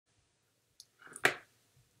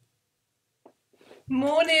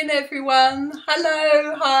Morning everyone.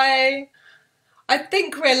 Hello, hi. I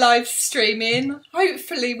think we're live streaming.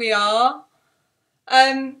 Hopefully we are.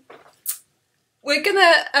 We're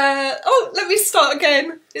gonna, let me start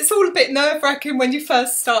again. It's all a bit nerve-wracking when you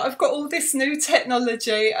first start. I've got all this new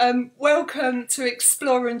technology. Welcome to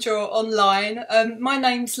Explore and Draw Online. My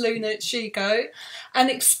name's Luna Chigo, and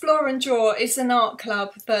Explore and Draw is an art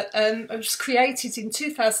club that was created in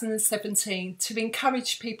 2017 to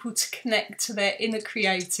encourage people to connect to their inner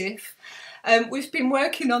creative. We've been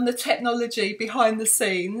working on the technology behind the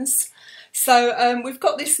scenes. So we've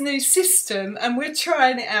got this new system and we're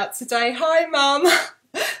trying it out today. Hi Mum,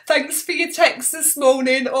 thanks for your text this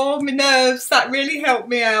morning. Oh, my nerves, that really helped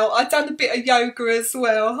me out. I've done a bit of yoga as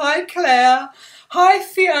well. Hi Claire. Hi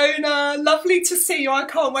Fiona, lovely to see you. I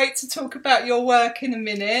can't wait to talk about your work in a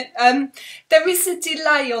minute. There is a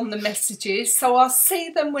delay on the messages, so I'll see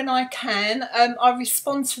them when I can. I'll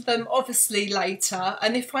respond to them obviously later,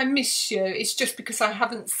 and if I miss you, it's just because I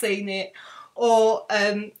haven't seen it or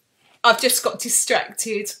I've just got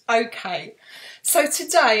distracted. Okay, so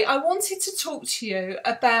today I wanted to talk to you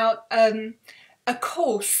about a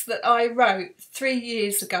course that I wrote 3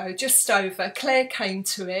 years ago, just over. Claire came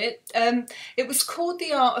to it. It was called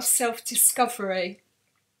The Art of Self-Discovery,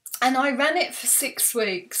 and I ran it for 6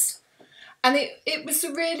 weeks. And it was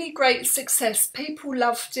a really great success. People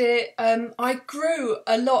loved it. I grew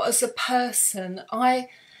a lot as a person. I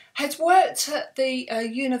had worked at the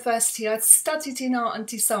university. I'd studied in art and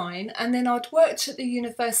design, and then I'd worked at the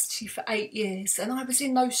university for 8 years, and I was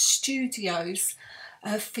in those studios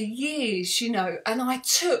for years, you know, and I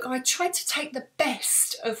tried to take the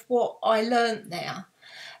best of what I learnt there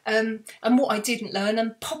and what I didn't learn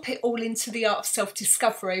and pop it all into the art of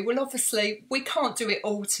self-discovery. Well, obviously we can't do it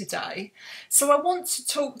all today, so I want to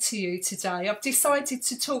talk to you today. I've decided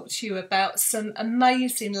to talk to you about some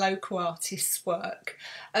amazing local artists' work.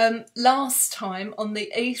 Last time on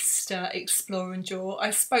the Easter Explore and Draw, I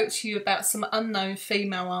spoke to you about some unknown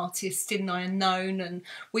female artists, didn't I, unknown, and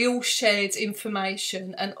we all shared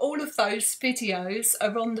information, and all of those videos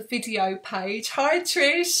are on the video page. Hi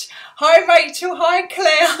Trish, hi Rachel, hi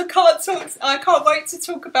Claire. I can't wait to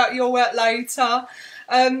talk about your work later.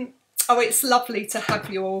 Oh, it's lovely to have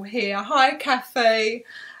you all here. Hi Kathy.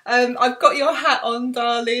 I've got your hat on,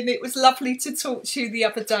 darling. It was lovely to talk to you the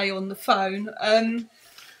other day on the phone.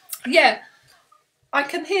 Yeah, I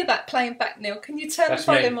can hear that playing back, Neil. Can you turn the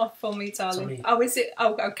volume off for me, darling? Oh, is it?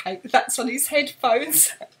 Oh, okay. That's on his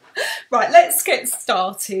headphones. Right, let's get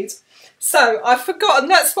started. So I've forgotten,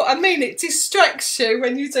 that's what I mean, it distracts you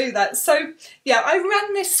when you do that. So yeah, I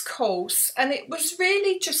ran this course and it was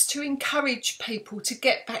really just to encourage people to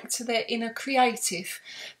get back to their inner creative,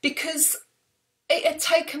 because it had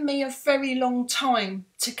taken me a very long time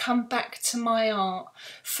to come back to my art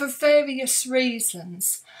for various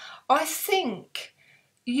reasons. I think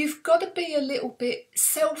you've got to be a little bit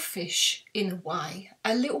selfish in a way,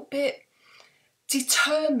 a little bit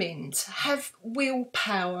determined, have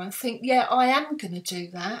willpower and think, yeah, I am going to do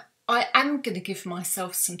that. I am going to give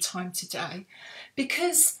myself some time today.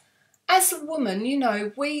 Because as a woman, you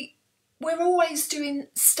know, we're always doing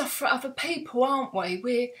stuff for other people, aren't we?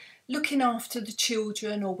 We're looking after the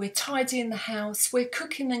children, or we're tidying the house, we're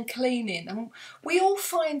cooking and cleaning, and we all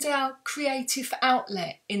find our creative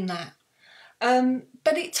outlet in that.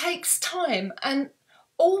 But it takes time, and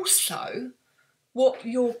also what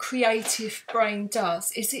your creative brain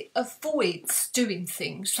does is it avoids doing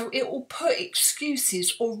things, so it will put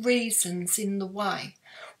excuses or reasons in the way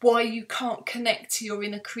why you can't connect to your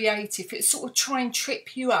inner creative. It sort of try and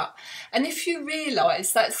trip you up, and if you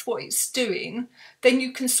realise that's what it's doing, then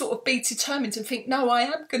you can sort of be determined and think, no, I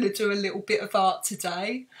am going to do a little bit of art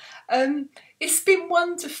today. It's been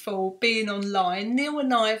wonderful being online. Neil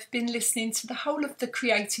and I have been listening to the whole of the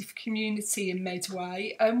creative community in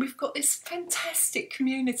Medway, and we've got this fantastic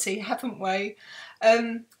community, haven't we?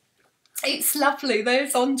 It's lovely.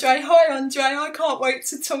 There's Andre. Hi Andre, I can't wait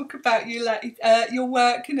to talk about you, your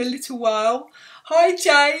work in a little while. Hi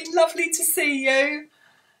Jane, lovely to see you.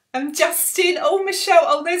 Justin, oh Michelle,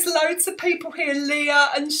 oh there's loads of people here.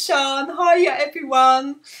 Leah and Sean, hiya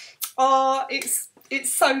everyone. Oh, it's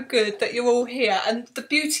so good that you're all here, and the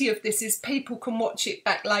beauty of this is people can watch it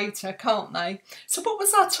back later, can't they? So what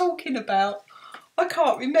was I talking about? I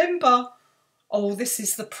can't remember. Oh, this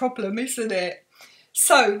is the problem, isn't it?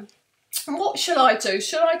 So what should I do?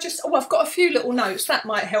 Should I just, oh, I've got a few little notes, that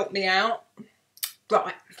might help me out.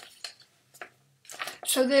 Right.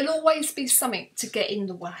 So there'll always be something to get in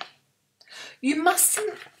the way. You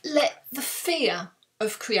mustn't let the fear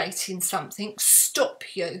of creating something stop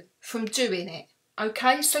you from doing it.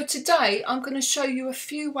 Okay, so today I'm going to show you a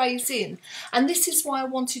few ways in, and this is why I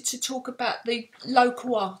wanted to talk about the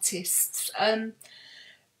local artists.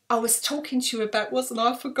 I was talking to you about, wasn't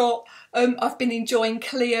I? I forgot. I've been enjoying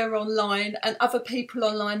Clear online and other people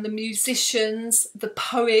online, the musicians, the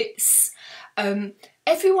poets.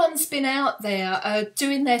 Everyone's been out there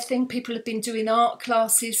doing their thing. People have been doing art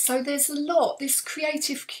classes. So there's a lot. This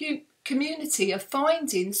creative community are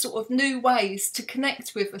finding sort of new ways to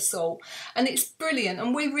connect with us all. And it's brilliant.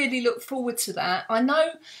 And we really look forward to that. I know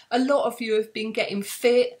a lot of you have been getting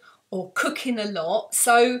fit or cooking a lot.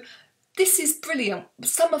 So this is brilliant.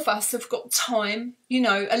 Some of us have got time, you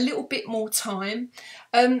know, a little bit more time.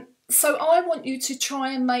 So I want you to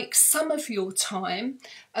try and make some of your time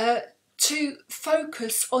to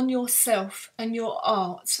focus on yourself and your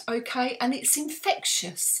art, okay? And it's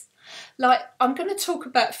infectious. Like, I'm going to talk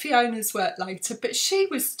about Fiona's work later, but she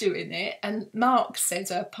was doing it, and Mark said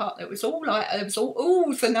her part, it was all like, there was all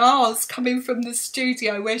oohs and ahs coming from the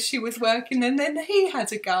studio where she was working, and then he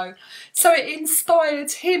had a go. So it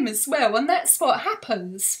inspired him as well, and that's what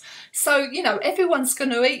happens. So, you know, everyone's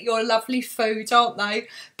going to eat your lovely food, aren't they?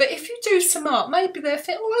 But if you do some art, maybe they'll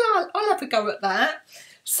think, well, I'll have a go at that.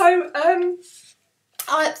 So,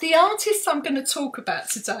 the artists I'm going to talk about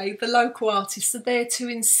today, the local artists, are there to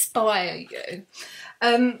inspire you.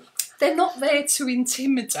 They're not there to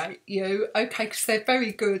intimidate you, okay, because they're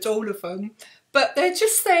very good, all of them, but they're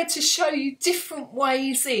just there to show you different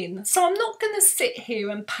ways in. So I'm not going to sit here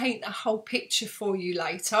and paint a whole picture for you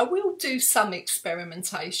later. I will do some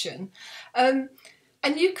experimentation.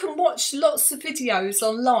 And you can watch lots of videos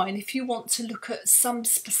online if you want to look at some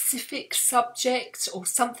specific subject or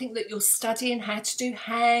something that you're studying, how to do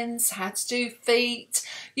hands, how to do feet.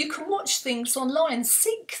 You can watch things online,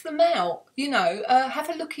 seek them out, you know, have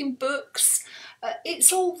a look in books.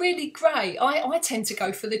 It's all really great. I tend to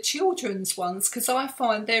go for the children's ones because I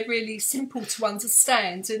find they're really simple to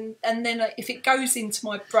understand, and then if it goes into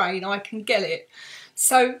my brain, I can get it.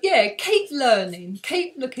 So yeah, keep learning,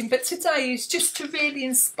 keep looking, but today is just to really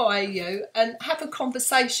inspire you and have a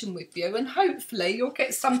conversation with you, and hopefully you'll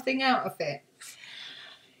get something out of it.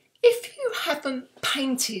 If you haven't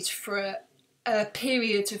painted for a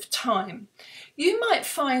period of time, you might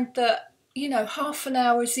find that, you know, half an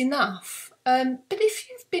hour is enough. But if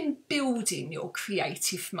you've been building your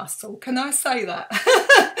creative muscle, can I say that?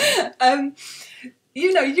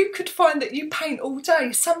 You know, you could find that you paint all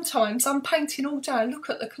day. Sometimes I'm painting all day. I look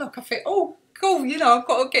at the clock, I think, oh, cool, you know, I've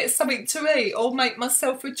got to get something to eat or make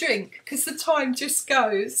myself a drink because the time just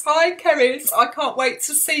goes. Hi, Keris, I can't wait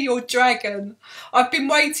to see your dragon. I've been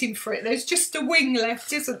waiting for it. There's just a wing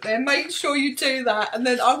left, isn't there? Make sure you do that. And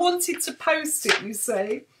then I wanted to post it, you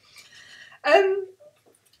see.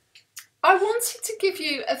 I wanted to give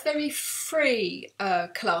you a very free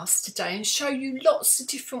class today and show you lots of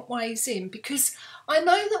different ways in, because I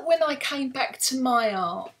know that when I came back to my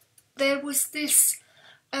art, there was this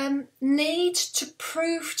need to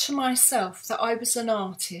prove to myself that I was an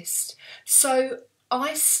artist. So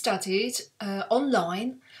I studied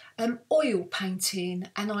online oil painting,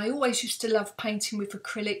 and I always used to love painting with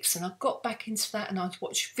acrylics, and I got back into that, and I'd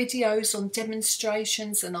watch videos on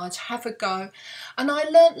demonstrations and I'd have a go, and I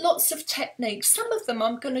learnt lots of techniques. Some of them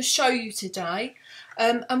I'm going to show you today,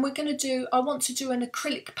 and we're going to do, I want to do an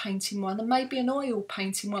acrylic painting one and maybe an oil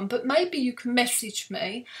painting one, but maybe you can message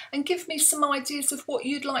me and give me some ideas of what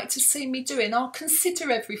you'd like to see me doing. I'll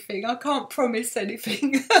consider everything. I can't promise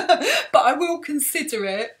anything but I will consider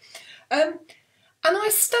it. And I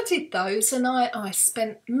studied those, and I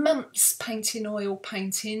spent months painting oil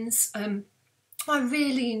paintings. I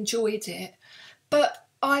really enjoyed it, but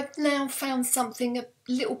I've now found something a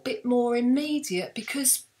little bit more immediate,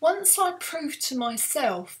 because once I proved to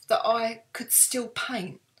myself that I could still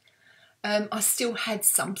paint, I still had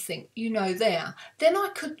something, you know, there, then I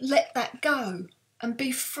could let that go and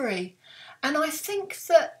be free. And I think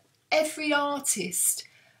that every artist,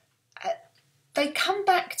 they come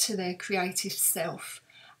back to their creative self,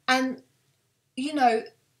 and, you know,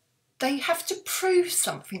 they have to prove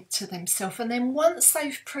something to themselves, and then once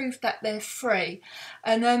they've proved that, they're free.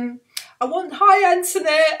 And hi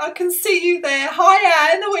Antoinette, I can see you there.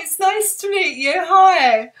 Hi Anne, oh, it's nice to meet you.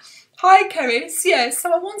 Hi Keris. Yeah,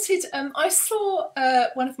 so I wanted, I saw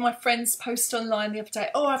one of my friends post online the other day,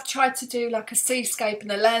 oh, I've tried to do like a seascape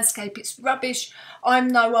and a landscape, it's rubbish, I'm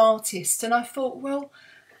no artist. And I thought, well,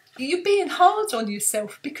 you're being hard on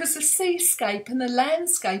yourself, because the seascape and the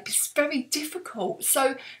landscape is very difficult.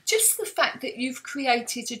 So just the fact that you've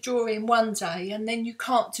created a drawing one day and then you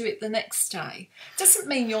can't do it the next day doesn't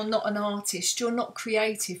mean you're not an artist, you're not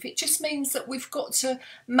creative. It just means that we've got to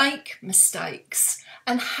make mistakes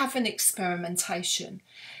and have an experimentation.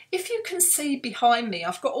 If you can see behind me,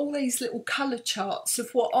 I've got all these little colour charts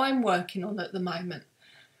of what I'm working on at the moment.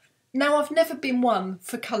 Now, I've never been one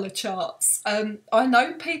for colour charts. I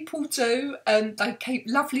know people do, they keep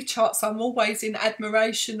lovely charts. I'm always in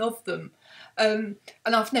admiration of them. And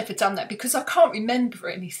I've never done that because I can't remember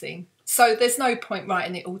anything. So there's no point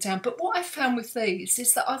writing it all down. But what I found with these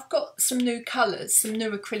is that I've got some new colours, some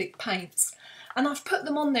new acrylic paints, and I've put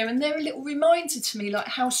them on there, and they're a little reminder to me like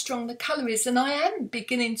how strong the colour is, and I am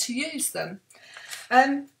beginning to use them.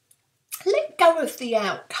 Let go of the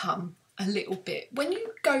outcome a little bit. When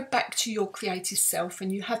you go back to your creative self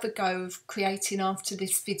and you have a go of creating after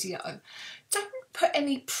this video, don't put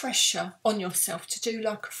any pressure on yourself to do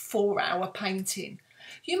like a 4-hour painting.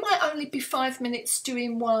 You might only be 5 minutes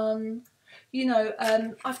doing one. You know,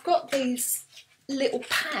 I've got these little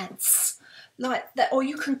pads like that, or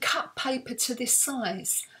you can cut paper to this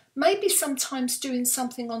size. Maybe sometimes doing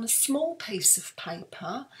something on a small piece of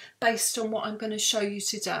paper based on what I'm going to show you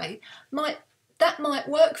today that might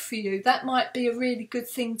work for you. That might be a really good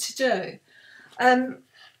thing to do.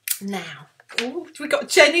 Now, we got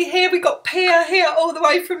Jenny here, we got Pia here all the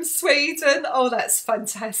way from Sweden. Oh, that's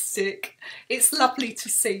fantastic. It's lovely to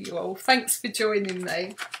see you all. Thanks for joining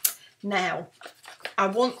me. Now, I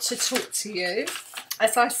want to talk to you.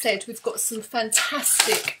 As I said, we've got some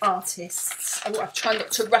fantastic artists. Oh, I'll try not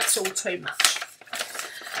to rattle too much.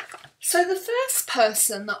 So the first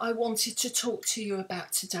person that I wanted to talk to you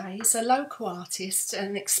about today is a local artist,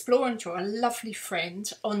 an explore and draw, a lovely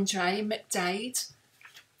friend, Andre McDade.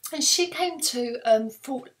 And she came to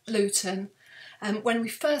Fort Luton when we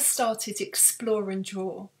first started Explore and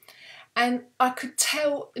Draw. And I could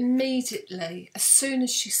tell immediately, as soon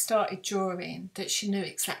as she started drawing, that she knew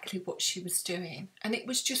exactly what she was doing. And it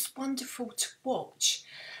was just wonderful to watch.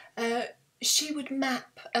 She would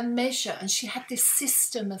map and measure, and she had this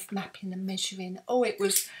system of mapping and measuring. Oh,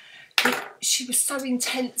 she was so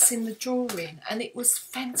intense in the drawing, and it was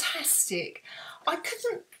fantastic. I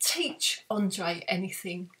couldn't teach Andre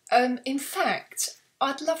anything. In fact,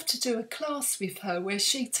 I'd love to do a class with her where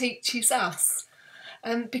she teaches us,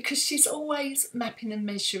 because she's always mapping and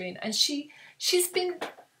measuring, and she's been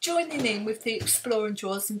joining in with the Explore and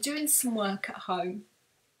Draws and doing some work at home.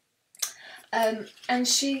 And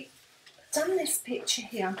she done this picture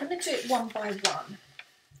here. I'm going to do it one by one.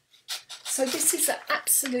 So this is an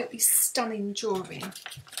absolutely stunning drawing.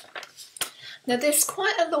 Now there's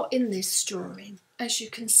quite a lot in this drawing, as you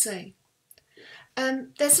can see.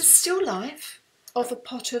 There's a still life of a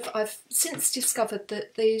pot of, I've since discovered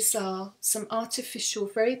that these are some artificial,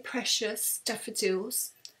 very precious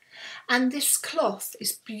daffodils. And this cloth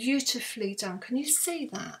is beautifully done. Can you see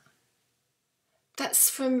that? That's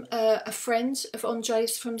from a friend of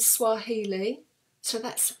Andre's from Swahili. So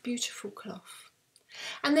that's a beautiful cloth.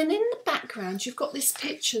 And then in the background, you've got this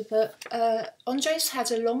picture that Andre's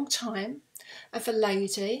had a long time of a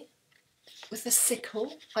lady with a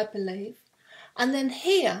sickle, I believe. And then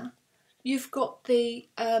here, you've got the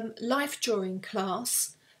life drawing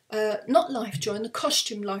class, not life drawing, the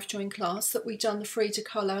costume life drawing class that we done the free to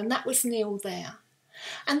colour, and that was Neil there.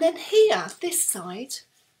 And then here, this side,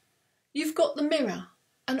 you've got the mirror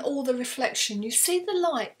and all the reflection. You see the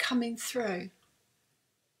light coming through.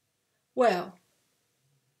 Well,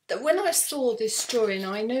 when I saw this drawing,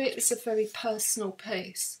 I knew it was a very personal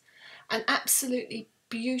piece, an absolutely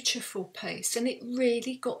beautiful piece, and it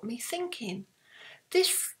really got me thinking.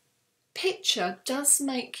 This picture does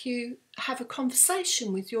make you have a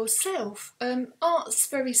conversation with yourself. Art's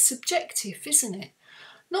very subjective, isn't it?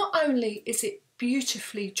 Not only is it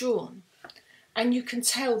beautifully drawn, and you can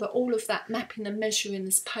tell that all of that mapping and measuring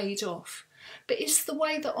has paid off, but it's the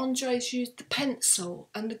way that Andre's used the pencil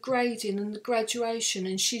and the grading and the graduation,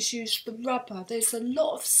 and she's used the rubber. There's a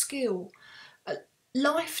lot of skill, a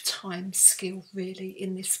lifetime skill really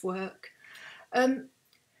in this work. And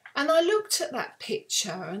I looked at that picture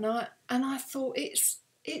and I thought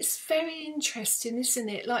it's very interesting, isn't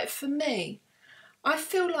it? Like for me, I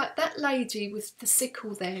feel like that lady with the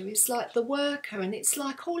sickle there is like the worker, and it's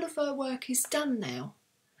like all of her work is done now.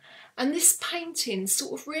 And this painting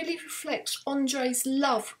sort of really reflects Andre's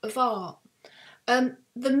love of art. The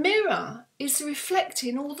mirror is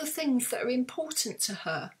reflecting all the things that are important to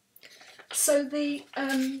her. So the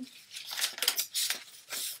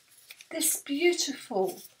this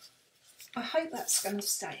beautiful, I hope that's going to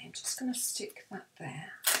stay. I'm just going to stick that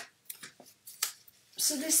there.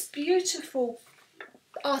 So this beautiful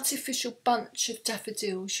artificial bunch of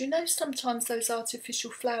daffodils, you know, sometimes those artificial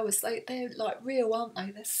flowers, they're like real, aren't they?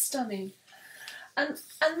 They're stunning. And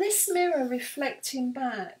this mirror reflecting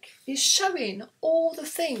back is showing all the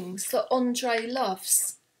things that Andre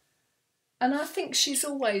loves. And I think she's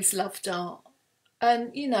always loved art.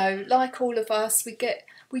 And, you know, like all of us,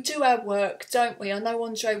 we do our work, don't we? I know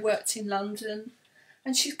Andre worked in London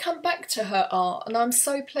and she's come back to her art, and I'm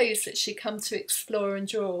so pleased that she come to explore and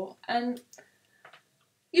draw. And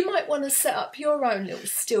you might want to set up your own little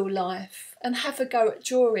still life and have a go at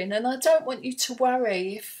drawing. And I don't want you to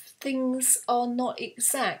worry if things are not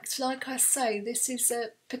exact. Like I say, this is a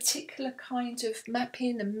particular kind of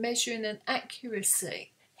mapping and measuring and accuracy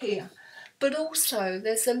here. But also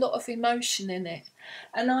there's a lot of emotion in it.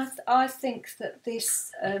 And I think that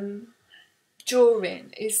this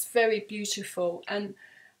drawing is very beautiful and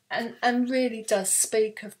really does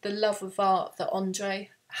speak of the love of art that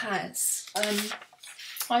Andre has.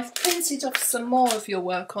 I've printed off some more of your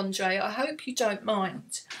work, Andre. I hope you don't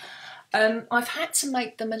mind. I've had to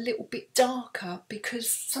make them a little bit darker because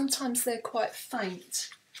sometimes they're quite faint.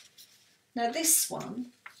 Now this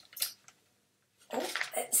one,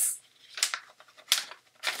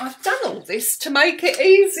 I've done all this to make it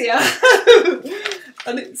easier.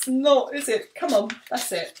 And it's not, is it? Come on,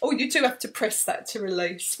 that's it. Oh, you do have to press that to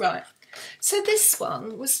release, right. So this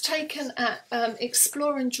one was taken at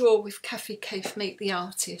Explore and Draw with Kathy Keith Meet the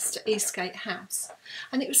Artist at Eastgate House.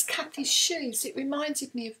 And it was Kathy's shoes. It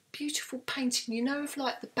reminded me of beautiful painting, you know, of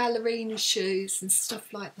like the ballerina shoes and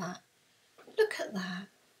stuff like that. Look at that.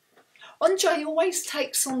 Andre always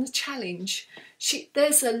takes on the challenge.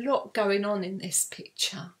 There's a lot going on in this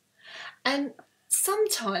picture. And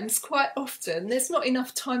sometimes, quite often, there's not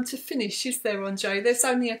enough time to finish, is there, Andre? There's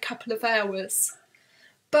only a couple of hours.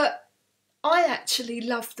 But I actually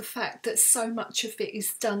love the fact that so much of it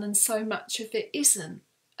is done and so much of it isn't.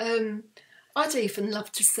 I'd even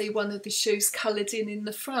love to see one of the shoes coloured in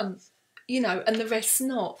the front, you know, and the rest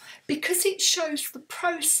not, because it shows the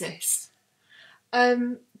process,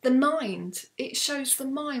 the mind. It shows the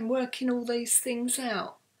mind working all these things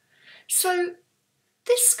out. So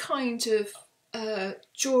this kind of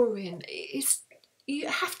drawing is, you're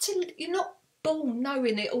not born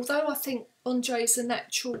knowing it, although I think Andre's a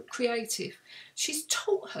natural creative. She's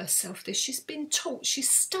taught herself this, she's been taught, she's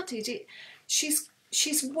studied it, she's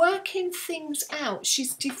working things out,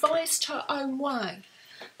 she's devised her own way,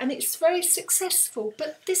 and it's very successful.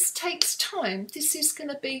 But this takes time. This is going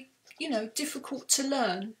to be, you know, difficult to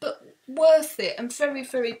learn, but worth it and very,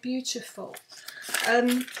 very beautiful.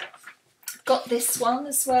 Got this one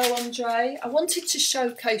as well, Andre. I wanted to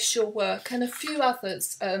showcase your work and a few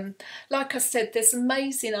others. Like I said, there's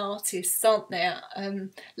amazing artists, aren't there,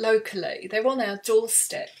 locally. They're on our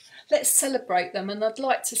doorstep. Let's celebrate them, and I'd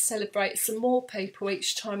like to celebrate some more people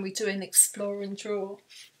each time we do an Explore and Draw.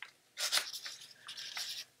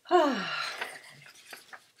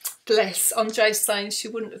 Bless. Andre's saying she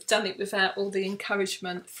wouldn't have done it without all the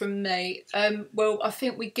encouragement from me. Well, I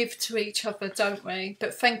think we give to each other, don't we?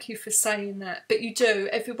 But thank you for saying that. But you do.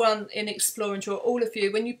 Everyone in Explore and Draw, all of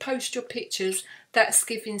you, when you post your pictures, that's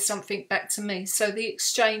giving something back to me. So the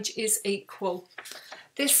exchange is equal.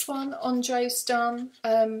 This one Andre's done.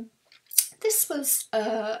 This was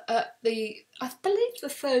at the, I believe, the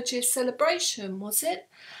 3rd year celebration, was it?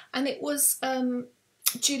 And it was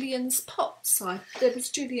Gillian's pots. There was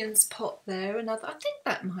Gillian's pot there, and I think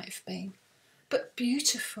that might have been, but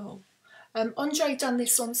beautiful. Andre done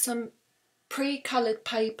this on some pre-coloured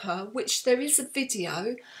paper, which there is a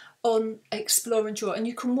video on Explore and Draw, and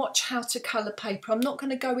you can watch how to colour paper. I'm not going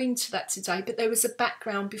to go into that today, but there was a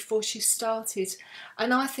background before she started,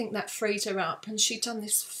 and I think that freed her up, and she done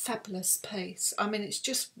this fabulous piece. I mean, it's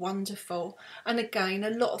just wonderful, and again, a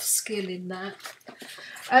lot of skill in that.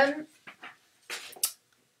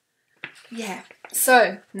 Yeah,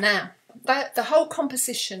 so now the whole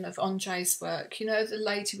composition of Andre's work, you know, the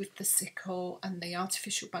lady with the sickle and the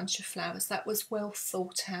artificial bunch of flowers, that was well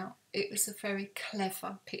thought out. It was a very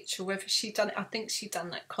clever picture. Whether she done it, I think she done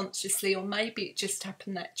that consciously, or maybe it just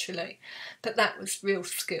happened naturally. But that was real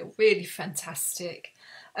skill, really fantastic.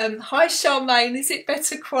 Hi Charmaine, is it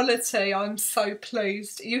better quality? I'm so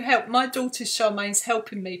pleased. You help. My daughter Charmaine's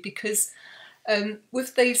helping me because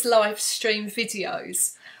with these live stream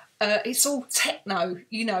videos, it's all techno,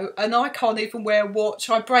 you know, and I can't even wear a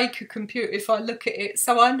watch. I break a computer if I look at it,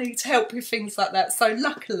 so I need help with things like that. So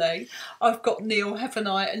luckily I've got Neil, haven't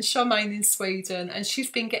I, and Charmaine in Sweden, and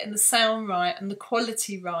she's been getting the sound right and the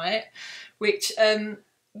quality right, which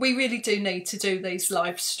we really do need to do these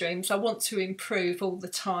live streams. I want to improve all the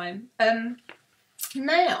time.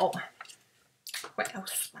 Now, What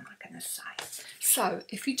else am I going to say? So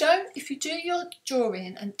if you do your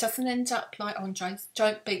drawing and it doesn't end up like Andre's,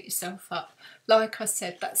 don't beat yourself up. Like I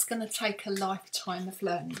said, that's going to take a lifetime of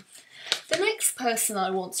learning. The next person I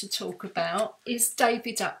want to talk about is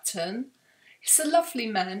David Upton. He's a lovely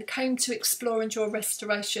man, came to Explore and Draw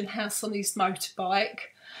Restoration House on his motorbike,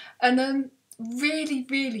 and really,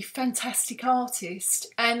 really fantastic artist.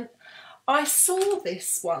 And I saw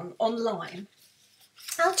this one online.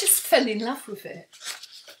 I just fell in love with it.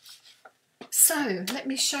 So let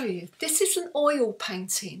me show you. This is an oil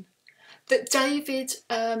painting that David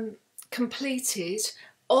completed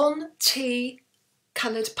on tea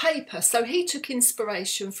coloured paper. So he took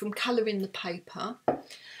inspiration from colouring the paper,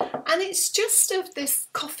 and it's just of this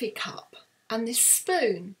coffee cup and this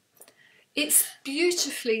spoon. It's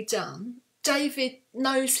beautifully done. David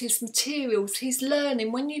knows his materials. He's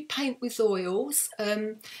learning when you paint with oils,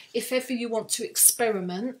 if ever you want to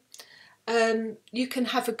experiment, you can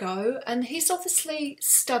have a go. And he's obviously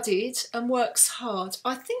studied and works hard.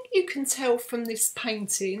 I think you can tell from this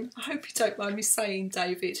painting, I hope you don't mind me saying,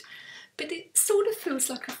 David, but it sort of feels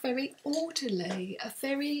like a very orderly, a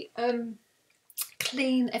very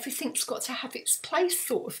clean, everything's got to have its place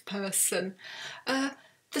sort of person.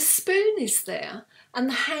 The spoon is there and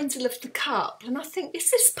the handle of the cup, and I think,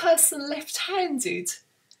 is this person left-handed?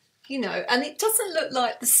 You know, and it doesn't look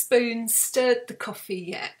like the spoon stirred the coffee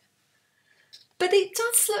yet, but it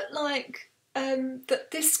does look like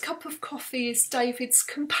that this cup of coffee is David's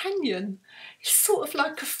companion. It's sort of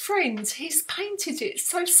like a friend. He's painted it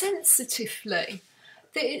so sensitively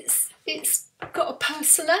that it's got a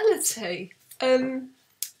personality.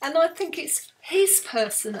 And I think it's his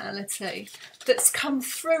personality that's come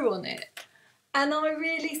through on it. And I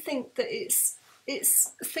really think that it's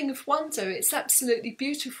a thing of wonder. It's absolutely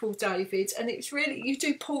beautiful, David. And it's really, you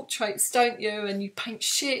do portraits, don't you? And you paint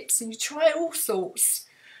ships and you try all sorts.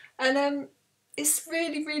 And it's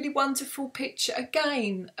really, really wonderful picture.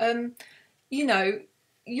 Again, you know,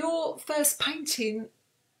 your first painting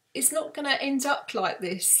is not going to end up like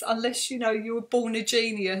this unless, you know, you were born a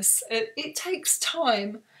genius. It takes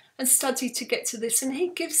time and study to get to this, and he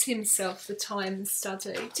gives himself the time and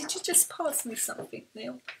study. Did you just pass me something,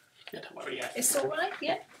 Neil? Yeah, don't worry, yeah. It's all right,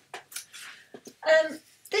 yeah.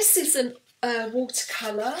 This is a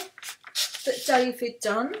watercolour that David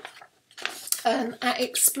done at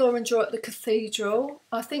Explore and Draw at the Cathedral.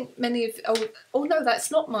 I think many of, oh no,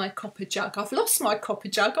 that's not my copper jug. I've lost my copper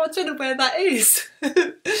jug. I don't know where that is.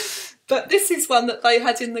 But this is one that they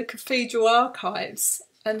had in the cathedral archives.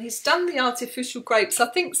 And he's done the artificial grapes. I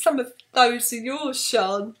think some of those are yours,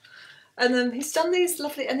 Sean. And then he's done these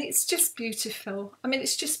lovely, and it's just beautiful. I mean,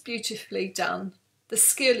 it's just beautifully done. The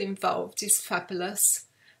skill involved is fabulous.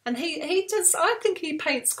 And he does, I think he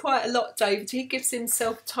paints quite a lot, David. He gives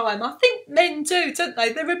himself time. I think men do, don't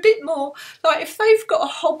they? They're a bit more, like, if they've got a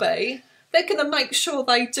hobby, they're going to make sure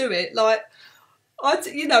they do it. Like,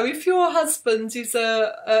 you know, if your husband is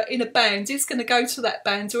in a band, he's going to go to that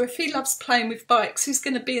band. Or if he loves playing with bikes, he's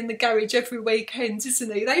going to be in the garage every weekend,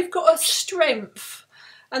 isn't he? They've got a strength.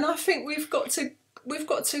 And I think we've got to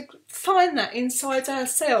find that inside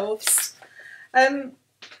ourselves.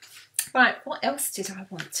 Right, what else did I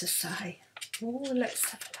want to say? Oh,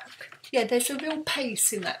 let's have a look. Yeah, there's a real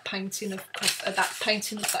peace in that painting of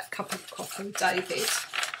that cup of coffee, David.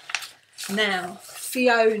 Now,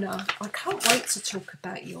 Fiona, I can't wait to talk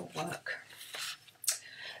about your work.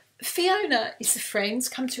 Fiona is a friend,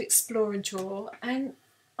 come to Explore and Draw, and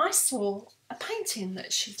I saw a painting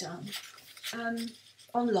that she'd done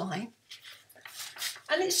online.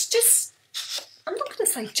 And it's just, I'm not going to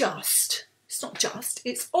say just, it's not just,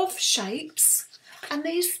 it's of shapes and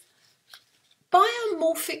these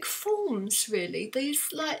biomorphic forms, really, these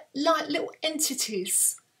like little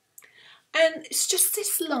entities. And it's just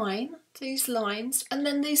this line, these lines, and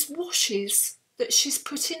then these washes that she's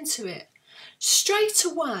put into it. Straight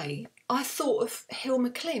away, I thought of Hilma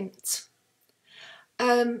Klimt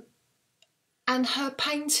and her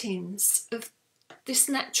paintings of this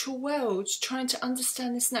natural world, trying to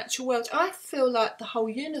understand this natural world. I feel like the whole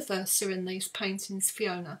universe are in these paintings,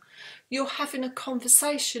 Fiona. You're having a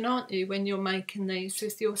conversation, aren't you, when you're making these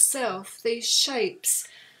with yourself, these shapes.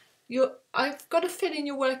 I've got a feeling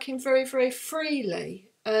you're working very, very freely,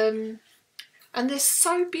 and they're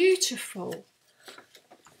so beautiful.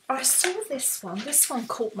 I saw this one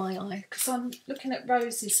caught my eye because I'm looking at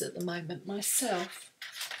roses at the moment myself.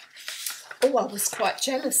 Oh, I was quite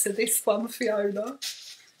jealous of this one, Fiona.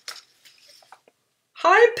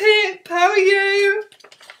 Hi Pip, how are you?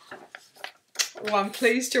 Oh, I'm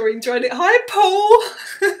pleased you're enjoying it. Hi Paul.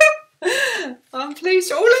 I'm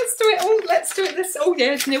pleased. Oh, let's do it. Oh, let's do it. Oh,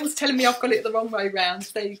 yeah, Neil's telling me I've got it the wrong way round.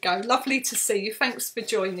 There you go. Lovely to see you. Thanks for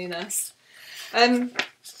joining us.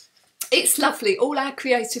 It's lovely. All our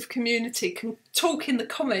creative community can talk in the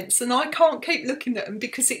comments and I can't keep looking at them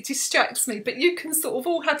because it distracts me. But you can sort of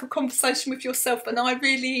all have a conversation with yourself and I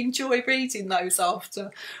really enjoy reading those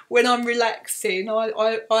after. When I'm relaxing,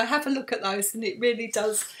 I have a look at those and it really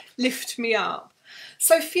does lift me up.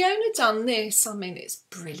 So Fiona done this. I mean, it's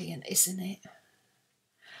brilliant, isn't it?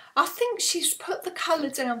 I think she's put the colour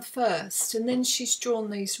down first and then she's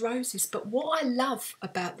drawn these roses. But what I love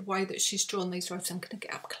about the way that she's drawn these roses, I'm going to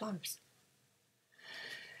get up close,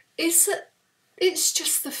 is that it's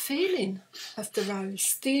just the feeling of the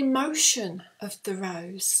rose, the emotion of the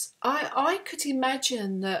rose. I could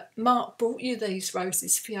imagine that Mark brought you these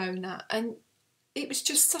roses, Fiona, and it was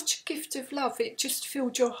just such a gift of love. It just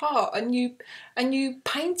filled your heart and you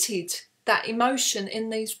painted that emotion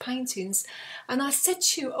in these paintings. And I said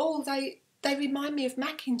to you, oh, they remind me of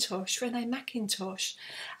Mackintosh, Rene Mackintosh.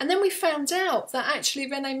 And then we found out that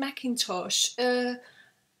actually Rene Mackintosh,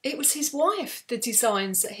 it was his wife, the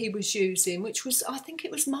designs that he was using, which was, I think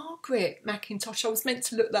it was Margaret Mackintosh. I was meant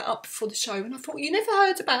to look that up before the show and I thought, you never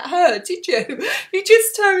heard about her, did you? You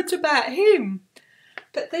just heard about him.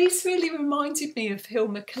 But these really reminded me of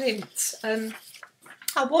Hilma Klint.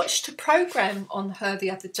 I watched a programme on her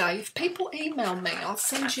the other day. If people email me, I'll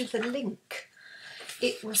send you the link.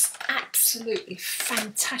 It was absolutely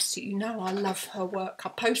fantastic. You know I love her work. I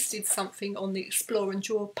posted something on the Explore and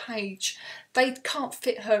Draw page. They can't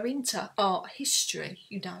fit her into art history,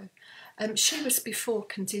 you know. She was before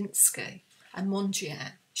Kandinsky and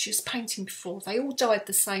Mondrian. She was painting before. They all died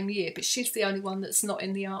the same year, but she's the only one that's not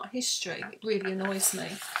in the art history. It really annoys me.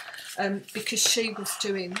 Because she was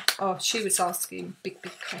doing, she was asking big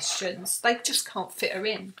questions. They just can't fit her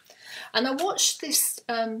in. And I watched this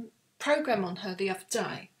programme on her the other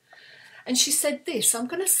day and she said this, I'm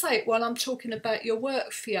going to say it while I'm talking about your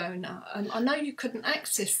work, Fiona. I know you couldn't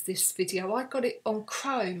access this video. I got it on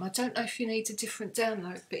Chrome. I don't know if you need a different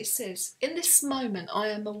download, but it says, in this moment I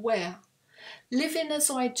am aware, living as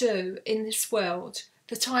I do in this world,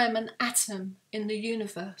 that I am an atom in the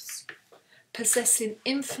universe, possessing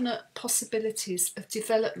infinite possibilities of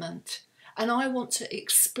development, and I want to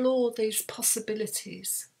explore these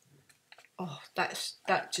possibilities. Oh,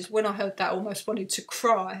 that just, when I heard that, I almost wanted to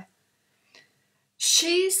cry.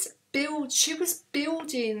 She was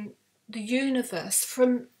building the universe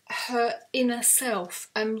from her inner self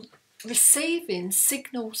and receiving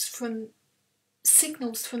signals from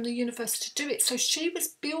the universe to do it. So she was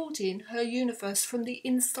building her universe from the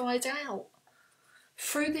inside out.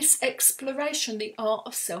 Through this exploration, the art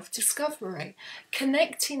of self-discovery,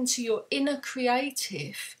 connecting to your inner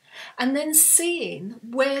creative and then seeing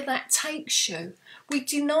where that takes you. We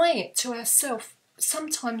deny it to ourselves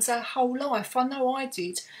sometimes our whole life. I know I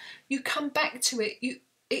did. You come back to it.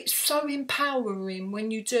 It's so empowering when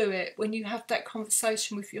you do it, when you have that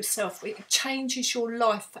conversation with yourself. It changes your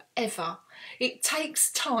life forever. It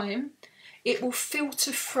takes time. It will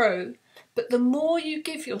filter through. But the more you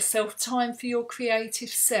give yourself time for your creative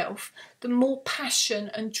self, the more passion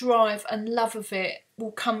and drive and love of it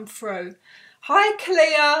will come through. Hi,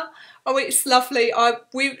 Clea. Oh, it's lovely.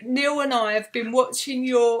 Neil and I have been watching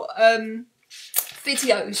your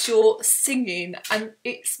videos, your singing, and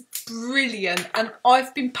it's brilliant. And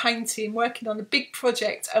I've been painting, working on a big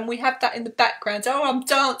project, and we have that in the background. Oh, I'm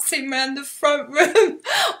dancing around the front room.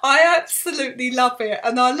 I absolutely love it,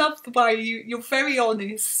 and I love the way you're very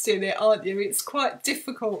honest in it, aren't you? It's quite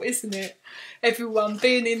difficult, isn't it? Everyone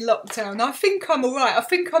being in lockdown. I think I'm all right. I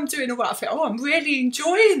think I'm doing all right. I think, oh, I'm really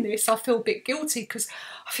enjoying this. I feel a bit guilty because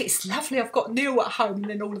I think it's lovely. I've got Neil at home, and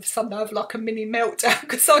then all of a sudden I have like a mini meltdown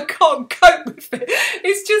because I can't cope with it.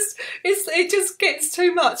 It just gets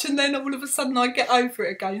too much, and then all of a sudden I get over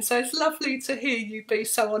it again. So it's lovely to hear you be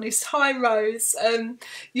so honest. Hi, Rose.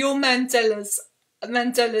 Your mandalas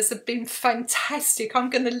have been fantastic. I'm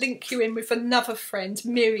going to link you in with another friend,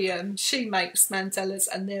 Miriam. She makes mandalas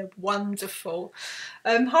and they're wonderful.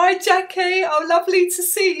 Hi, Jackie. Oh, lovely to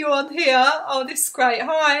see you on here. Oh, this is great.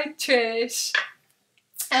 Hi, Trish.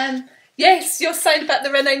 Yes, you're saying about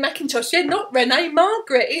the Rene Mackintosh. Yeah, not Rene,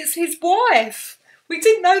 Margaret. It's his wife. We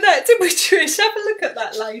didn't know that, did we, Trish? Have a look at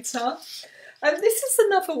that later. This is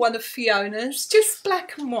another one of Fiona's, just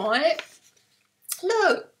black and white.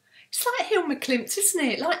 Look. It's like Hilma Klimt, isn't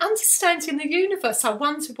it? Like understanding the universe. I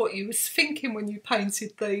wonder what you was thinking when you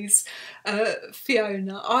painted these,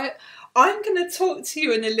 Fiona. I'm going to talk to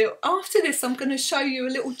you in a little... After this, I'm going to show you a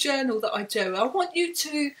little journal that I do. I want you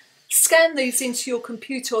to scan these into your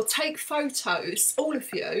computer or take photos, all of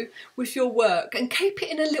you, with your work and keep it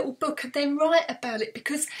in a little book and then write about it,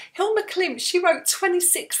 because Hilma Klimt, she wrote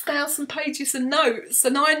 26,000 pages of notes,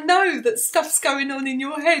 and I know that stuff's going on in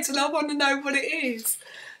your head and I want to know what it is.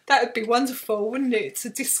 That would be wonderful, wouldn't it, to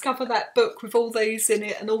discover that book with all these in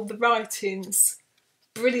it and all the writings.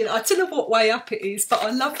 Brilliant. I don't know what way up it is, but I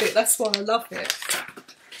love it. That's why I love it.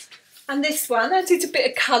 And this one, I did a bit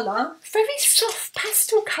of colour. Very soft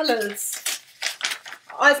pastel colours.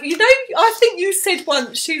 You know, I think you said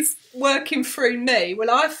once she's working through me. Well,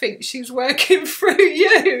 I think she's working through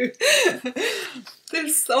you.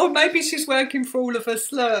 Or maybe she's working for all of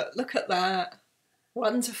us. Look at that.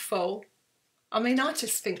 Wonderful. I mean, I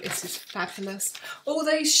just think this is fabulous. All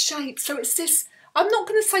these shapes. So it's this, I'm not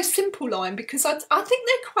going to say simple line, because I think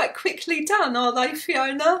they're quite quickly done, are they,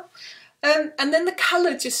 Fiona? And then the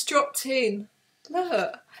colour just dropped in.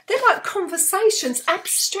 Look, they're like conversations,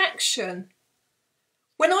 abstraction.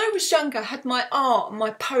 When I was younger, I had my art and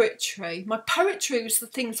my poetry. My poetry was the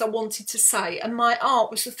things I wanted to say, and my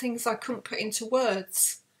art was the things I couldn't put into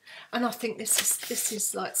words. And I think this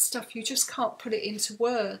is like stuff you just can't put it into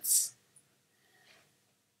words.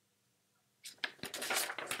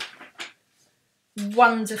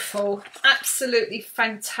 Wonderful, absolutely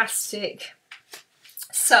fantastic.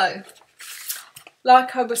 So,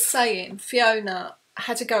 like I was saying, Fiona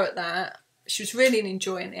had a go at that. She was really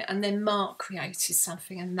enjoying it, and then Mark created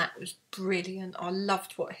something, and that was brilliant. I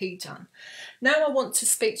loved what he done. Now I want to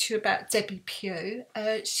speak to you about Debbie Pugh.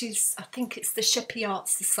 I think it's the Sheppey Art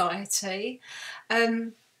Society.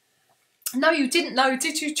 No, you didn't know,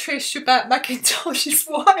 did you, Trish, about Macintosh's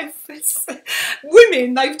wife?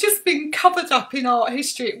 Women, they've just been covered up in art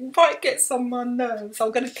history. It might get on my nerves.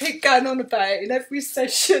 I'm going to keep going on about it in every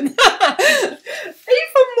session. Even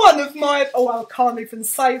one of my... Oh, I can't even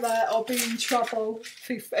say that. I'll be in trouble if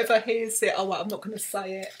he ever hears it. Oh, well, I'm not going to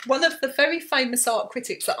say it. One of the very famous art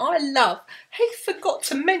critics that I love, he forgot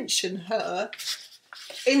to mention her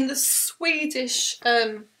in the Swedish...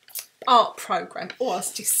 art programme. Oh, I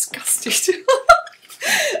was disgusted.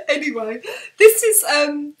 Anyway, this is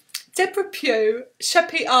Deborah Pugh,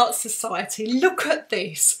 Sheppey Art Society. Look at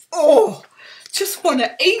this. Oh, just want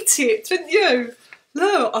to eat it, don't you?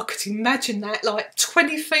 Look, I could imagine that, like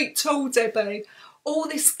 20 feet tall, Debbie. All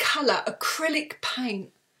this colour, acrylic paint.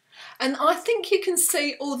 And I think you can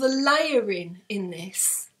see all the layering in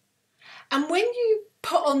this. And when you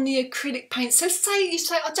put on the acrylic paint, so say you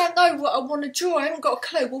say, I don't know what I want to draw, I haven't got a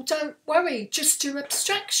clue. Well, don't worry, just do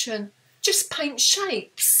abstraction. Just paint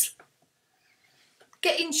shapes.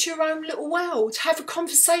 Get into your own little world. Have a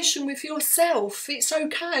conversation with yourself. It's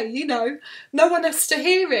okay, you know. No one has to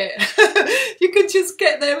hear it. You can just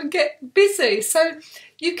get there and get busy. So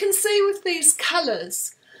you can see with these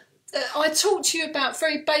colours, I talked to you about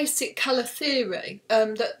very basic colour theory,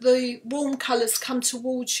 that the warm colours come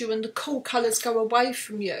towards you and the cool colours go away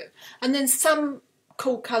from you. And then some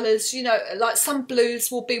cool colours, you know, like some blues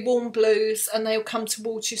will be warm blues and they'll come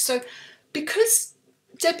towards you. So because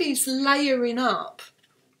Debbie's layering up,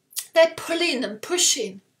 they're pulling and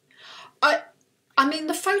pushing. I mean,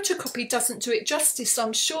 the photocopy doesn't do it justice,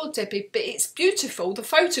 I'm sure, Debbie, but it's beautiful, the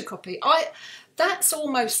photocopy. That's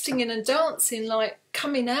almost singing and dancing, like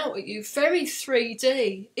coming out at you. Very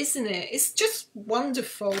 3D, isn't it? It's just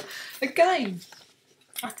wonderful. Again,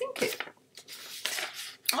 I think it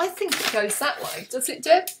goes that way. Does it,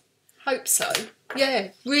 Deb? Hope so.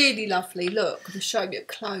 Yeah, really lovely. Look, I'm going to show you up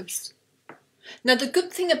close. Now, the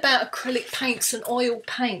good thing about acrylic paints and oil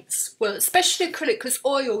paints, well, especially acrylic, because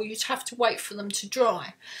oil, you'd have to wait for them to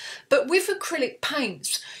dry. But with acrylic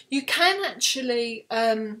paints, you can actually...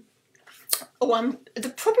 the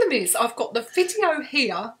problem is I've got the video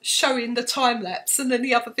here showing the time lapse, and then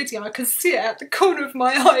the other video I can see it out the corner of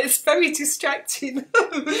my eye. It's very distracting.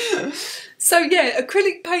 So yeah,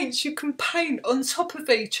 acrylic paints you can paint on top of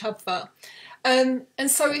each other, and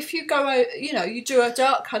so if you go, you know, you do a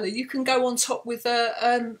dark colour, you can go on top with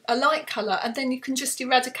a light colour, and then you can just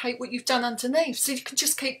eradicate what you've done underneath. So you can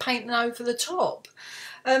just keep painting over the top.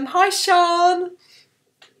 Hi, Sean.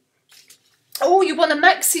 Oh, you want a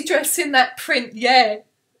maxi dress in that print? Yeah.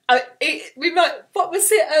 What was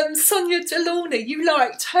it? Sonia Delaunay. You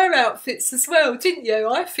liked her outfits as well, didn't you?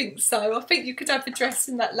 I think so. I think you could have a dress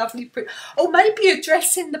in that lovely print. Or maybe a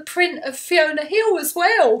dress in the print of Fiona Hill as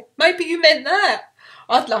well. Maybe you meant that.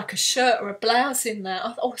 I'd like a shirt or a blouse in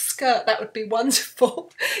that. Oh, skirt, that would be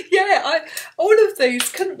wonderful. Yeah, all of these,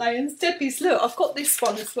 couldn't they? And Debbie's, look, I've got this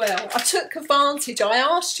one as well. I took advantage. I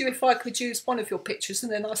asked you if I could use one of your pictures,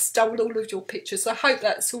 and then I stole all of your pictures. I hope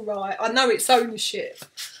that's all right. I know it's ownership.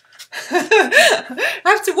 I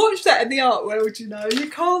have to watch that in the art world, you know. You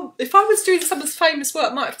can't, if I was doing someone's famous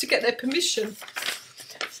work, I might have to get their permission.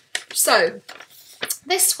 So,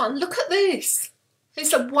 this one, look at this.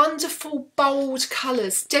 These are wonderful, bold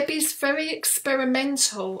colours. Debbie's very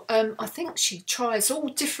experimental. I think she tries all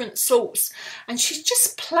different sorts. And she's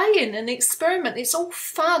just playing and experiment. It's all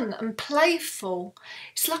fun and playful.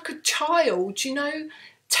 It's like a child, you know,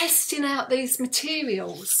 testing out these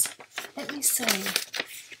materials. Let me see.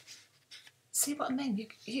 See what I mean?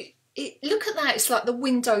 Look at that. It's like the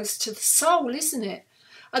windows to the soul, isn't it?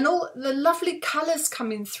 And all the lovely colours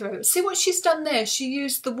coming through. See what she's done there? She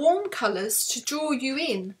used the warm colours to draw you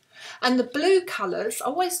in. And the blue colours, I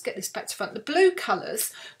always get this back to front, the blue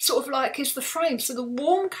colours sort of like is the frame. So the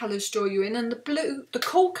warm colours draw you in and the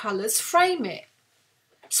cool colours frame it.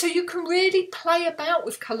 So you can really play about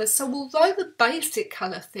with colours. So although the basic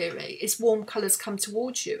colour theory is warm colours come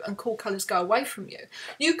towards you and cool colours go away from you,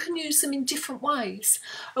 you can use them in different ways.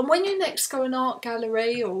 And when you next go an art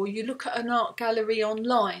gallery or you look at an art gallery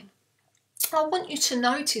online, I want you to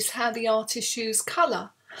notice how the artists use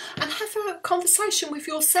colour and have a conversation with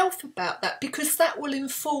yourself about that, because that will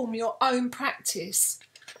inform your own practice.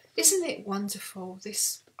 Isn't it wonderful,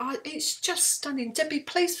 this? It's just stunning. Debbie,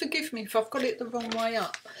 please forgive me if I've got it the wrong way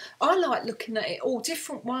up. I like looking at it all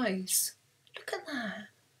different ways. Look at that.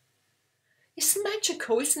 It's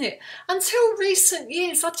magical, isn't it? Until recent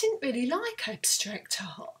years, I didn't really like abstract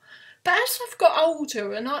art. But as I've got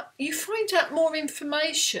older and you find out more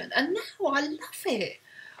information, and now I love it.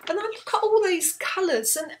 And I look at all these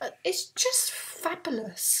colours and it's just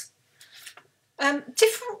fabulous.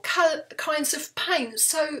 Different kinds of paint.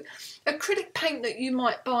 So acrylic paint that you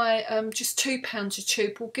might buy just £2 a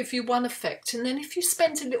tube will give you one effect, and then if you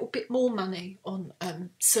spend a little bit more money on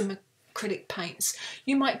some acrylic paints,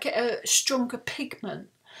 you might get a stronger pigment.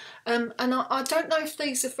 And I don't know if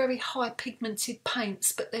these are very high pigmented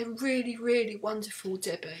paints, but they're really, really wonderful,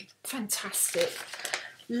 Debbie. Fantastic.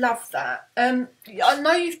 Love that. I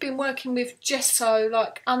know you've been working with gesso,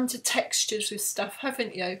 like under textures with stuff,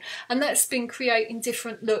 haven't you? And that's been creating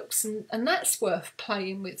different looks, and that's worth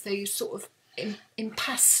playing with, these sort of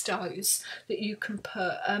impastos that you can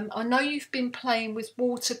put. I know you've been playing with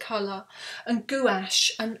watercolour and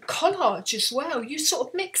gouache and collage as well. You sort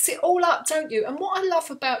of mix it all up, don't you? And what I love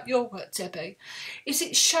about your work, Debbie, is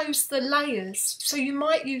it shows the layers. So you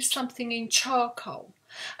might use something in charcoal,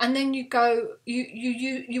 and then you go,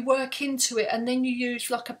 you work into it, and then you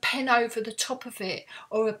use like a pen over the top of it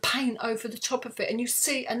or a paint over the top of it, and you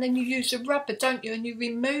see, and then you use a rubber, don't you, and you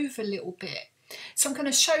remove a little bit. So I'm going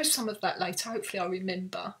to show some of that later, hopefully I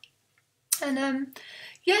remember. And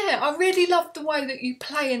yeah, I really love the way that you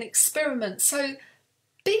play and experiment. So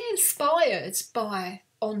be inspired by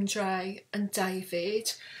Andre and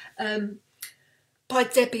David, by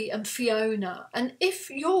Debbie and Fiona. And if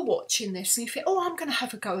you're watching this and you think, oh, I'm going to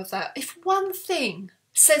have a go of that, if one thing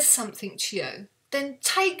says something to you, then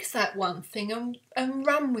take that one thing and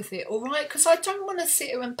run with it, all right? Because I don't want to sit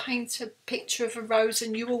here and paint a picture of a rose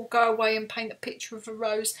and you all go away and paint a picture of a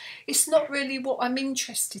rose. It's not really what I'm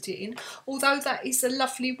interested in, although that is a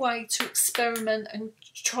lovely way to experiment and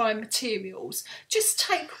try materials. Just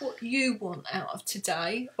take what you want out of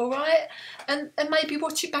today, all right? And maybe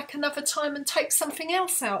watch it back another time and take something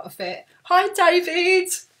else out of it. Hi, David.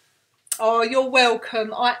 Oh, you're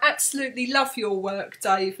welcome. I absolutely love your work,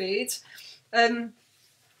 David.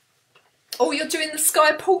 Oh, you're doing the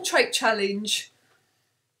Sky Portrait Challenge.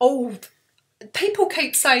 Oh, people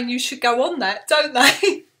keep saying you should go on that, don't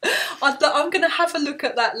they? I'm going to have a look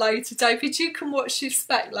at that later, David. You can watch this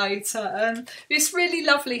back later. It's really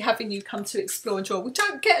lovely having you come to Explore and Draw. We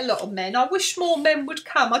don't get a lot of men. I wish more men would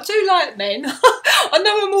come. I do like men. I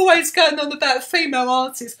know I'm always going on about female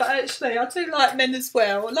artists, but actually I do like men as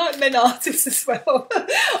well. I like men artists as well.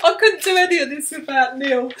 I couldn't do any of this without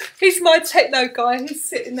Neil. He's my techno guy. He's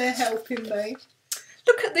sitting there helping me.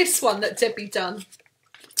 Look at this one that Debbie done.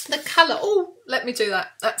 The colour. Oh, let me do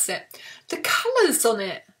that. That's it. The colours on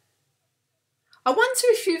it. I wonder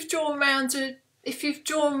if you've drawn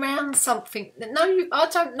around something. No, I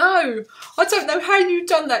don't know. I don't know how you've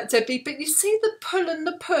done that, Debbie, but you see the pull and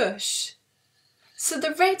the push. So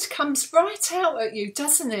the red comes right out at you,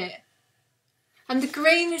 doesn't it? And the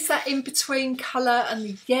green is that in-between colour, and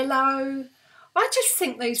the yellow. I just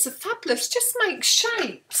think these are fabulous. Just make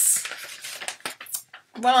shapes.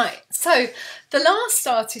 Right, so the last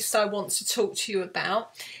artist I want to talk to you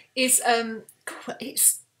about is,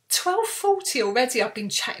 it's 12:40 already. I've been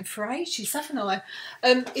chatting for ages, haven't I?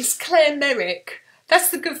 It's Claire Merrick. That's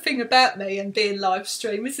the good thing about me and being live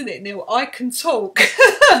stream, isn't it, Neil? I can talk.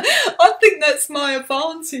 I think that's my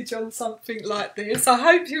advantage on something like this. I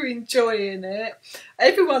hope you're enjoying it.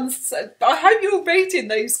 I hope you're reading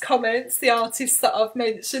these comments, the artists that I've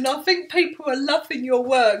mentioned. I think people are loving your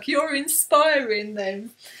work. You're inspiring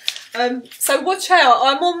them. So watch out,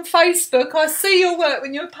 I'm on Facebook, I see your work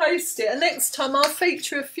when you post it, and next time I'll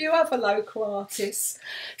feature a few other local artists.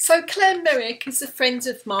 So Claire Merrick is a friend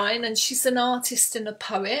of mine, and she's an artist and a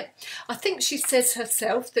poet. I think she says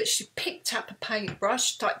herself that she picked up a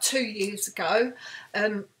paintbrush like 2 years ago,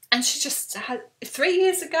 and she just had 3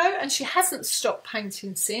 years ago, and she hasn't stopped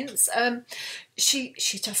painting since.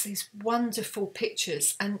 She does these wonderful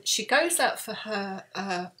pictures, and she goes out for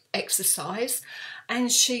her exercise, and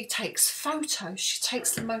she takes photos. She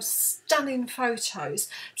takes the most stunning photos.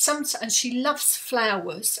 And she loves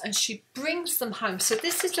flowers, and she brings them home. So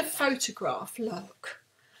this is a photograph, look.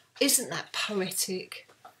 Isn't that poetic?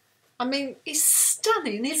 I mean, it's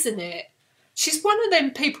stunning, isn't it? She's one of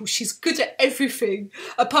them people, she's good at everything,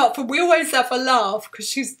 apart from we always have a laugh because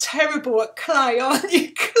she's terrible at clay, aren't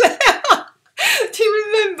you, Claire? Do you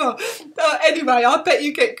remember? Anyway, I bet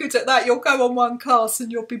you get good at that. You'll go on one class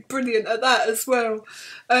and you'll be brilliant at that as well.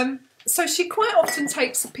 So she quite often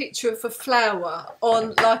takes a picture of a flower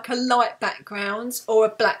on like a light background or a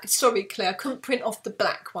black. Sorry, Claire, I couldn't print off the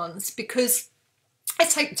black ones because I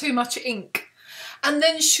take too much ink. And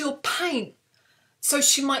then she'll paint. So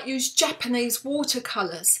she might use Japanese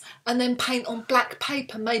watercolours and then paint on black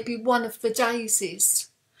paper, maybe one of the daisies.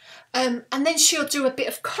 And then she'll do a bit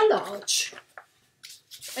of collage.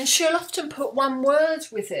 And she'll often put one word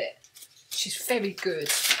with it. She's very good.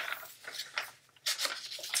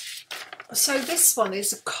 So this one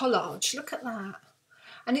is a collage. Look at that.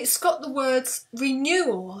 And it's got the words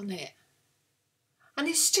renewal on it. And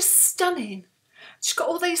it's just stunning. She's got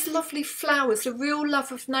all these lovely flowers, a real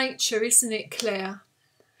love of nature, isn't it, Claire?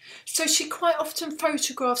 So she quite often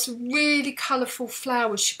photographs really colourful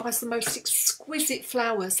flowers. She buys the most exquisite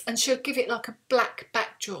flowers and she'll give it like a black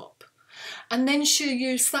backdrop. And then she'll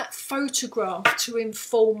use that photograph to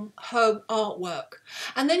inform her artwork.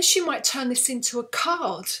 And then she might turn this into a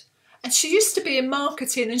card. And she used to be in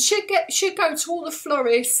marketing, and she'd go to all the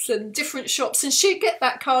florists and different shops, and she'd get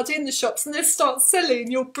that card in the shops and they'd start selling.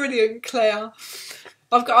 You're brilliant, Claire.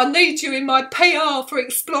 I need you in my PR for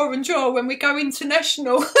Explore and Draw when we go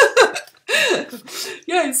international.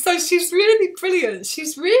 Yeah, so she's really brilliant.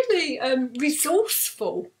 She's really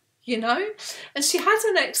resourceful, you know. And she had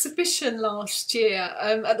an exhibition last year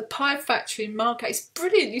at the Pie Factory in Margate. It's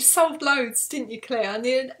brilliant. You sold loads, didn't you, Claire? And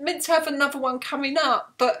you're meant to have another one coming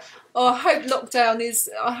up. But I hope lockdown is...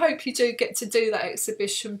 I hope you do get to do that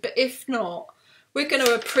exhibition. But if not... we're going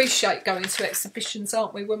to appreciate going to exhibitions,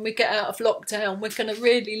 aren't we? When we get out of lockdown, we're going to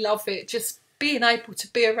really love it. Just being able to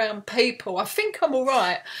be around people. I think I'm all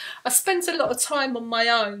right. I spend a lot of time on my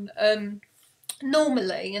own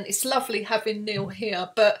normally, and it's lovely having Neil here.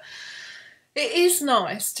 But it is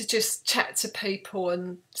nice to just chat to people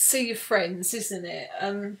and see your friends, isn't it?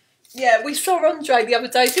 Yeah, we saw Andre the other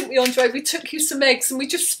day, didn't we, Andre? We took you some eggs and we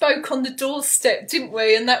just spoke on the doorstep, didn't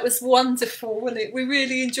we? And that was wonderful, wasn't it? We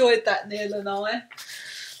really enjoyed that, Neil and I.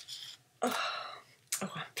 Oh, I'm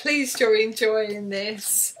pleased you're enjoying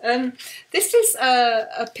this. This is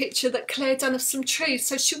a picture that Claire done of some trees.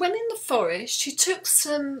 So she went in the forest, she took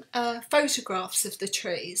some photographs of the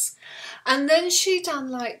trees, and then she done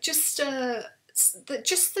like just the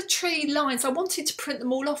tree lines. I wanted to print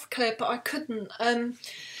them all off, Claire, but I couldn't.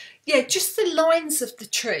 Yeah, just the lines of the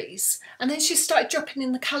trees, and then she started dropping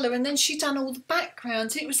in the colour, and then she done all the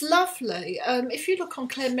backgrounds. It was lovely. If you look on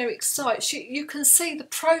Claire Merrick's site, you can see the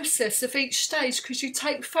process of each stage because you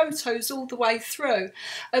take photos all the way through.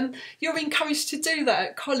 You're encouraged to do that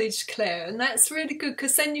at college, Claire, and that's really good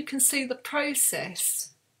because then you can see the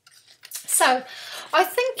process. So I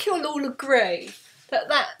think you'll all agree that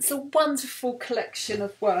that's a wonderful collection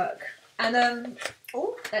of work. And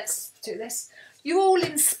oh, let's do this. You all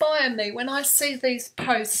inspire me. When I see these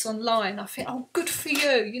posts online, I think, oh, good for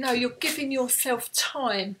you. You know, you're giving yourself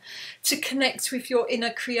time to connect with your inner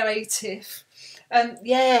creative.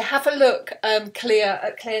 Yeah, have a look, Claire,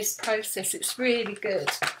 at Claire's process. It's really good.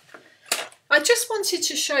 I just wanted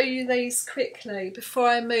to show you these quickly before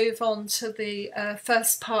I move on to the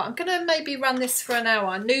first part. I'm going to maybe run this for an hour.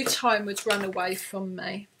 I knew time would run away from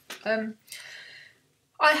me.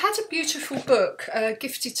 I had a beautiful book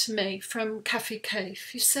gifted to me from Kathy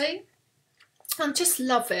Keith, you see. I just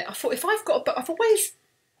love it. I thought if I've got a book, I've always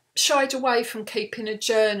shied away from keeping a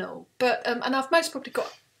journal, but and I've most probably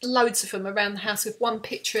got loads of them around the house with one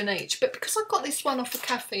picture in each, but because I got this one off of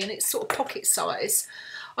Kathy and it's sort of pocket size,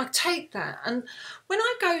 I take that, and when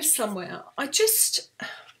I go somewhere, I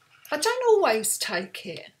don't always take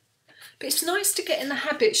it. But it's nice to get in the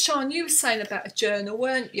habit. Sian, you were saying about a journal,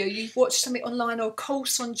 weren't you? You watched something online or a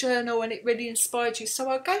course on journal and it really inspired you. So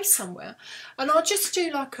I'll go somewhere and I'll just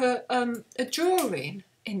do like a drawing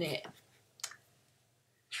in it.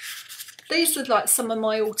 These are like some of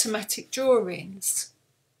my automatic drawings.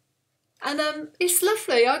 And it's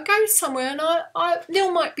lovely. I go somewhere and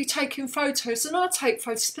Neil might be taking photos and I'll take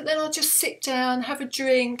photos, but then I'll just sit down, have a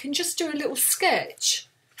drink and just do a little sketch.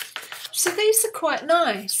 So these are quite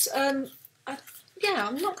nice. Yeah,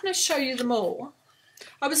 I'm not going to show you them all.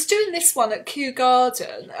 I was doing this one at Kew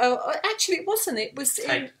Garden. Actually, it wasn't. It was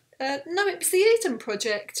in... no, it was the Eden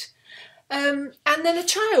Project. And then a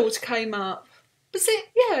child came up. Was it?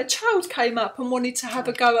 Yeah, a child came up and wanted to have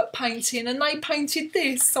a go at painting, and they painted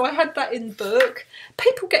this. So I had that in the book.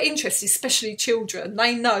 People get interested, especially children.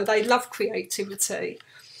 They know, they love creativity.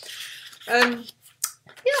 Yeah.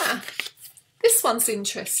 This one's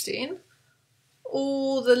interesting.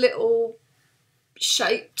 All the little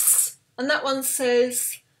shapes. And that one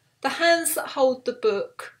says, the hands that hold the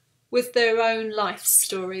book with their own life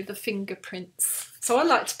story, the fingerprints. So I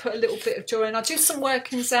like to put a little bit of drawing. I do some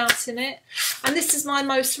workings out in it. And this is my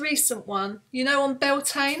most recent one, you know, on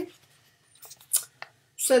Beltane.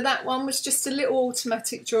 So that one was just a little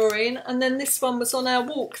automatic drawing. And then this one was on our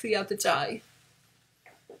walk the other day.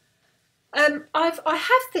 I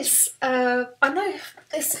have this, I know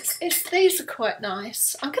these are quite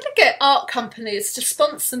nice. I'm going to get art companies to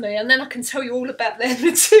sponsor me and then I can tell you all about their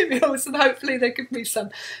materials and hopefully they'll give me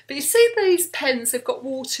some. But you see these pens, they've got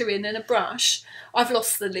water in and a brush. I've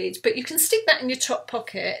lost the lid, but you can stick that in your top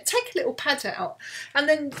pocket, take a little pad out, and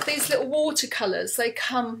then these little watercolours, they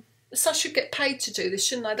come, so I should get paid to do this,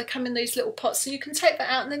 shouldn't I? They come in these little pots, so you can take that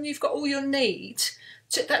out and then you've got all your need.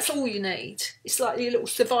 That's all you need. It's like your little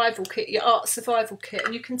survival kit, your art survival kit,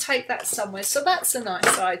 and you can take that somewhere. So that's a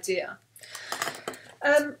nice idea.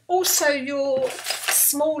 Also your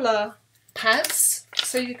smaller pads,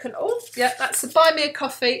 so you can, oh yeah, that's a buy me a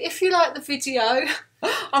coffee. If you like the video,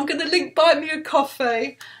 I'm going to link buy me a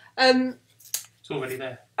coffee. It's already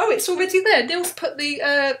there. Oh, it's already there. Neil's put the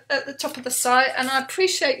at the top of the site, and I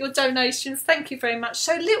appreciate your donations. Thank you very much.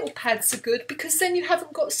 So little pads are good because then you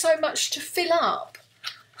haven't got so much to fill up.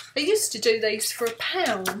 I used to do these for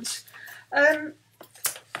 £1.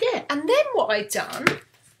 Yeah, and then what I done,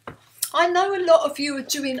 I know a lot of you are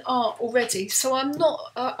doing art already, so I'm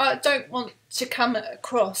not, I don't want to come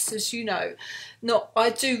across as, you know, I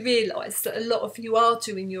do realise that a lot of you are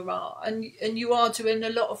doing your art and you are doing a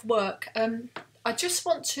lot of work. I just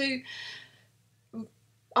want to,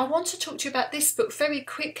 talk to you about this book very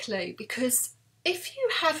quickly because if you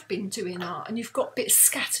have been doing art and you've got bits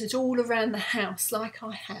scattered all around the house like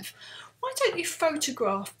I have, why don't you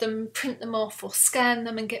photograph them, print them off or scan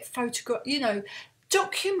them and get photographed, you know,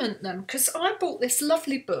 document them? Because I bought this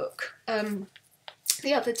lovely book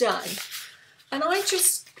the other day and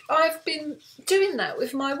I've been doing that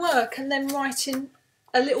with my work and then writing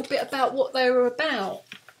a little bit about what they were about.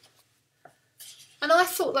 And I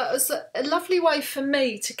thought that was a lovely way for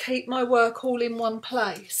me to keep my work all in one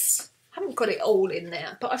place. I haven't got it all in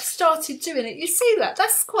there, but I've started doing it. You see that?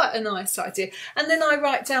 That's quite a nice idea. And then I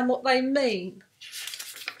write down what they mean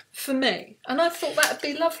for me. And I thought that would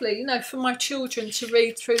be lovely, you know, for my children to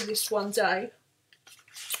read through this one day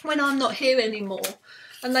when I'm not here anymore.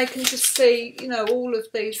 And they can just see, you know, all of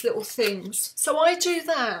these little things. So I do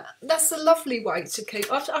that. That's a lovely way to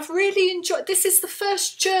keep. I've really enjoyed, this is the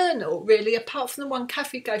first journal, really, apart from the one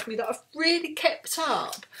Kathy gave me, that I've really kept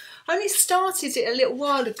up. I only started it a little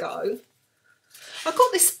while ago. I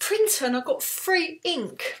got this printer and I got free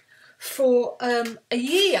ink for a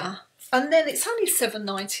year. And then it's only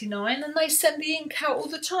 £7.99 and they send the ink out all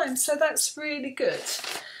the time. So that's really good.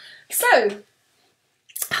 So,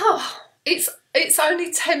 it's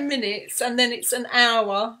only 10 minutes and then it's an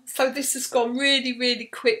hour. So this has gone really, really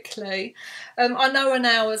quickly. I know an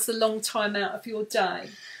hour is a long time out of your day.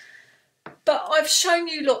 But I've shown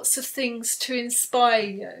you lots of things to inspire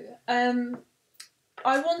you.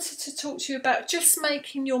 I wanted to talk to you about just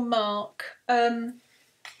making your mark.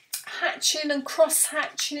 Hatching and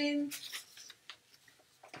cross-hatching.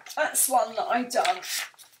 That's one that I done.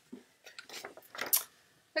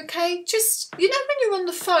 Okay, just, you know when you're on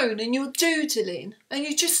the phone and you're doodling and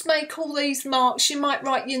you just make all these marks, you might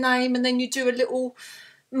write your name and then you do a little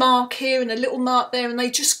mark here and a little mark there and they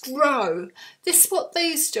just grow. This is what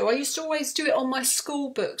these do. I used to always do it on my school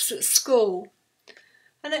books at school.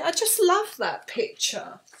 And I just love that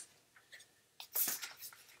picture.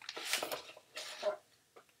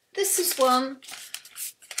 This is one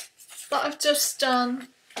that I've just done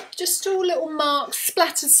just all little marks,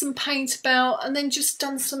 splattered some paint about, and then just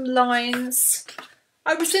done some lines.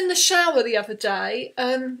 I was in the shower the other day,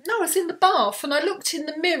 no, I was in the bath, and I looked in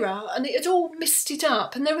the mirror and it had all misted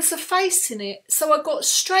up and there was a face in it. So I got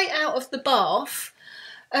straight out of the bath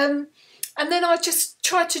and then I just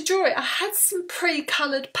tried to draw it. I had some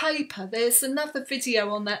pre-coloured paper. There's another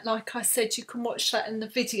video on that, like I said, you can watch that in the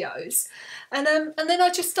videos. And then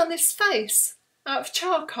I just done this face out of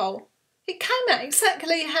charcoal. It came out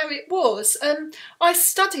exactly how it was. I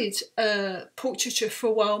studied portraiture for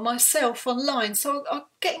a while myself online, so I'm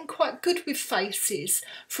getting quite good with faces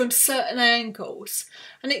from certain angles,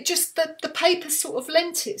 and it just, the paper sort of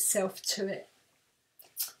lent itself to it.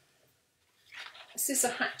 This is a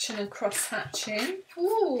hatching and cross hatching.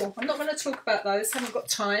 Ooh, I'm not going to talk about those, haven't got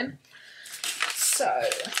time. So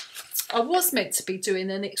I was meant to be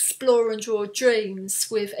doing an Explore and Draw Dreams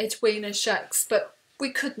with Edwina Jacques, but we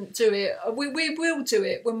couldn't do it. We will do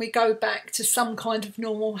it when we go back to some kind of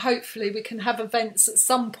normal. Hopefully we can have events at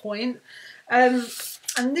some point. And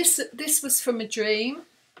this was from a dream.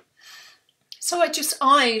 So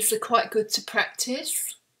eyes are quite good to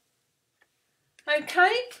practice.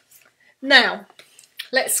 Okay. Now,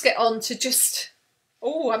 let's get on to just...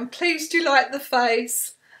 Oh, I'm pleased you like the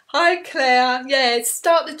face. Hi Claire. Yeah,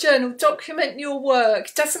 start the journal, document your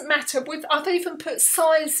work. Doesn't matter. I've even put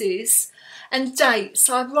sizes and dates.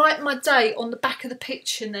 I write my date on the back of the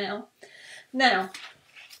picture now. Now,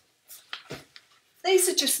 these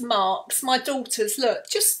are just marks. My daughter's, look,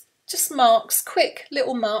 just marks, quick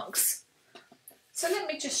little marks. So let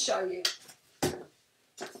me just show you.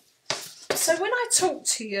 So when I talk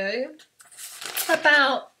to you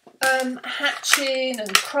about hatching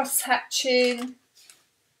and cross hatching,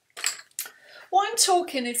 what I'm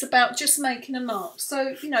talking is about just making a mark.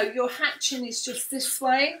 So, you know, your hatching is just this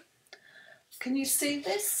way. Can you see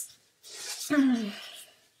this?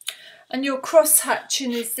 And your cross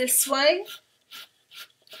hatching is this way.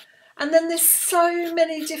 And then there's so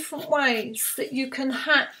many different ways that you can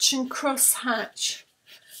hatch and cross hatch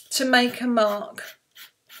to make a mark.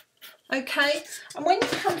 Okay, and when you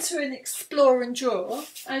come to an Explore and Draw,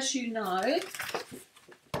 as you know,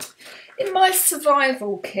 in my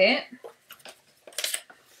survival kit,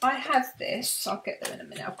 I have this. I'll get them in a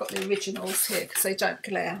minute. I've got the originals here because they don't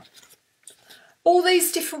glare. All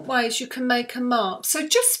these different ways you can make a mark. So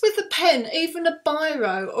just with a pen, even a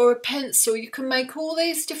biro or a pencil, you can make all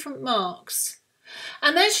these different marks.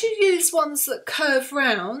 And as you use ones that curve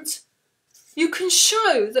round, you can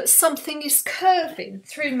show that something is curving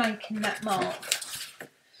through making that mark.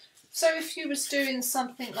 So if you was doing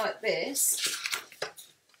something like this,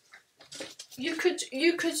 you could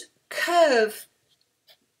curve.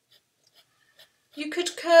 You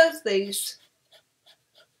could curve these.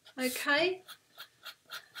 Okay?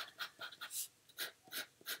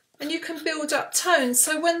 And you can build up tones,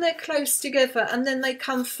 so when they're close together and then they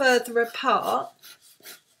come further apart,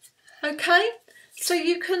 okay? So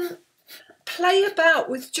you can play about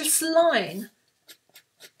with just line.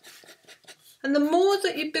 And the more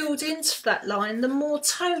that you build into that line, the more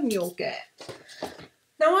tone you'll get.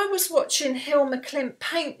 Now, I was watching Hilma Klint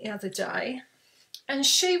paint the other day, and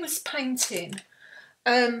she was painting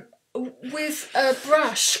with a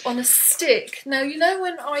brush on a stick. Now, you know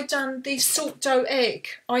when I done the salt dough egg,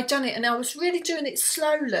 I done it and I was really doing it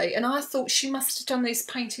slowly, and I thought she must have done these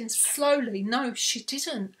paintings slowly. No, she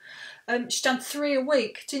didn't. She done 3 a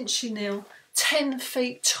week, didn't she, Neil? 10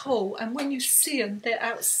 feet tall, and when you see them, they're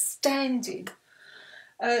outstanding.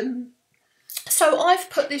 So I've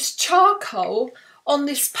put this charcoal on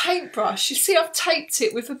this paintbrush. You see, I've taped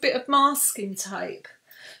it with a bit of masking tape.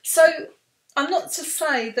 So I'm not to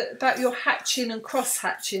say that about your hatching and cross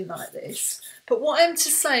hatching like this, but what I'm to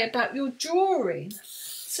say about your drawing.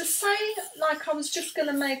 So say, like, I was just going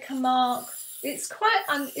to make a mark. It's quite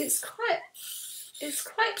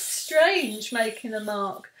strange making a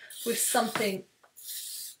mark with something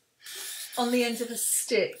on the end of a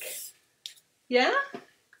stick. Yeah?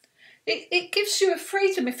 It gives you a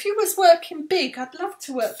freedom. If you was working big, I'd love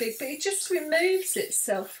to work big, but it just removes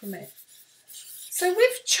itself from it. So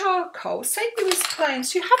with charcoal, say you was playing,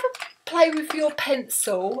 so you have a play with your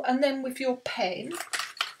pencil and then with your pen.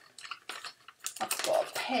 I've got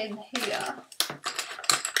a pen here.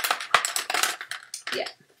 Yeah.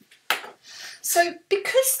 So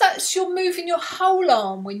because you're moving your whole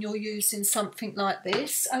arm when you're using something like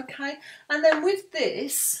this, okay? And then with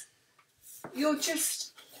this, you're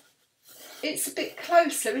just, it's a bit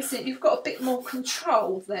closer, isn't it? You've got a bit more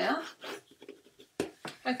control there.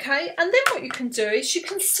 Okay, and then what you can do is you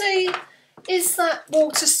can see, is that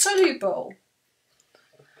water soluble?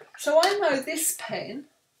 So I know this pen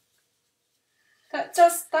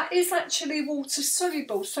that is actually water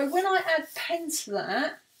soluble. So when I add pen to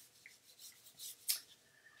that,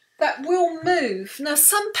 that will move. Now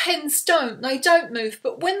some pens don't, they don't move,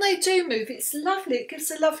 but when they do move, it's lovely, it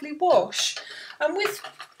gives a lovely wash. And with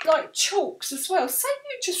like chalks as well, say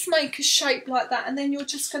you just make a shape like that and then you're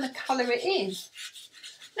just going to colour it in.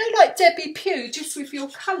 You know, like Debbie Pugh, just with your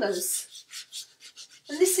colours.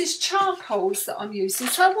 And this is charcoals that I'm using.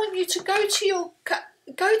 So I want you to go to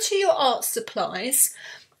your art supplies.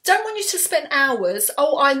 Don't want you to spend hours,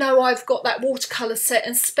 oh, I know I've got that watercolour set,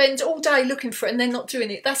 and spend all day looking for it and then not doing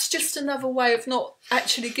it. That's just another way of not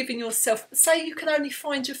actually giving yourself, say you can only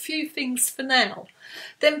find a few things for now.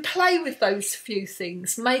 Then play with those few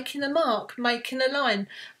things, making a mark, making a line,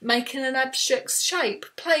 making an abstract shape,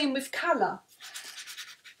 playing with colour.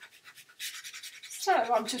 So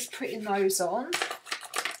I'm just putting those on.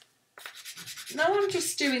 Now I'm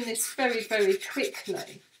just doing this very, very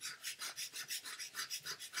quickly.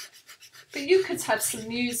 But you could have some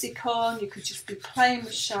music on, you could just be playing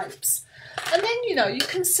with shapes. And then, you know, you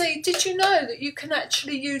can see, did you know that you can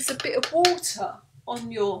actually use a bit of water on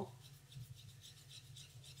your...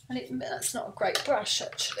 And that's not a great brush,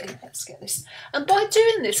 actually. Let's get this. And by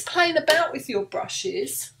doing this, playing about with your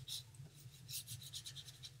brushes,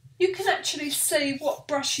 you can actually see what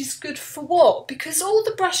brush is good for what, because all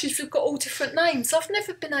the brushes have got all different names. I've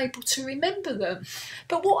never been able to remember them.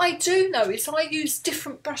 But what I do know is I use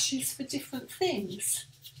different brushes for different things.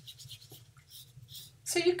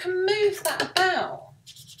 So you can move that about.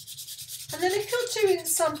 And then if you're doing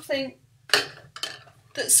something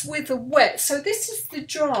that's with a wet, so this is the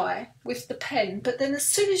dry with the pen, but then as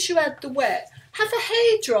soon as you add the wet, have a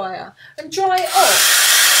hairdryer and dry it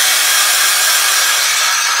off.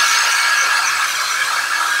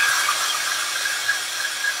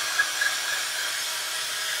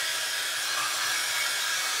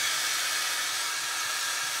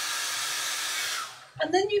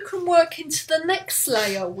 And then you can work into the next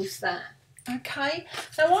layer with that, okay?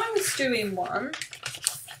 Now I was doing one,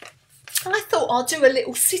 I thought I'll do a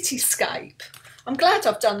little cityscape. I'm glad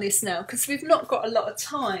I've done this now because we've not got a lot of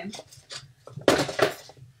time.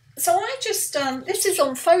 So I just done, this is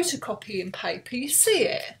on photocopying paper, you see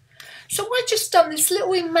it? So I just done this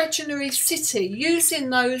little imaginary city using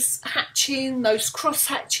those hatching, those cross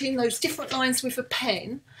hatching, those different lines with a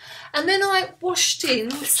pen. And then I washed in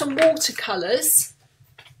with some watercolours.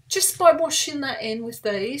 Just by washing that in with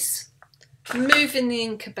these, moving the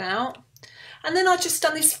ink about. And then I just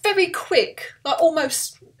done this very quick, like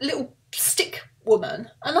almost little stick woman.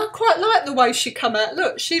 And I quite like the way she come out.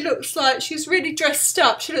 Look, she looks like she's really dressed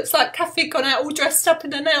up. She looks like Kathy gone out all dressed up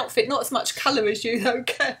in an outfit. Not as much colour as you though,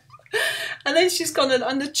 Kath. And then she's gone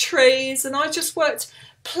on the trees, and I just worked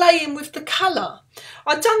playing with the colour.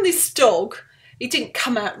 I'd done this dog. It didn't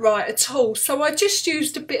come out right at all, so I just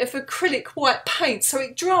used a bit of acrylic white paint so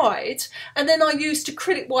it dried, and then I used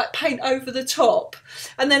acrylic white paint over the top,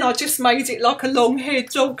 and then I just made it like a long-haired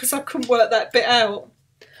dog because I couldn't work that bit out.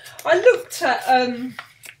 I looked at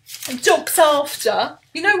dogs after.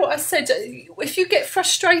 You know what I said, if you get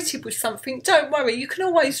frustrated with something, don't worry, you can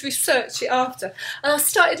always research it after. And I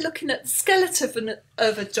started looking at the skeleton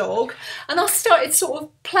of a dog, and I started sort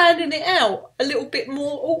of planning it out a little bit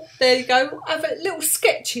more. Oh, there you go, I have little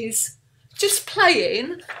sketches, just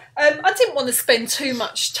playing. I didn't want to spend too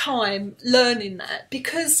much time learning that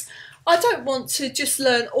because I don't want to just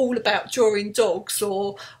learn all about drawing dogs,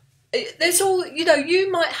 or there's all, you know, you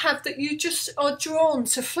might have that you just are drawn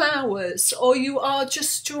to flowers, or you are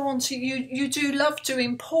just drawn to, you do love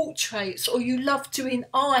doing portraits, or you love doing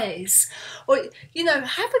eyes, or, you know,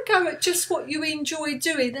 have a go at just what you enjoy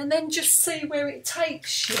doing and then just see where it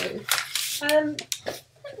takes you.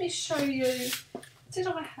 Let me show you, did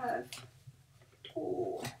I have,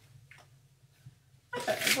 oh, I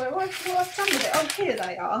don't know what I've done with it. Oh, here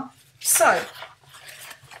they are. So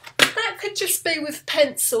that could just be with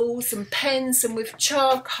pencils and pens and with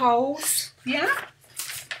charcoals, yeah?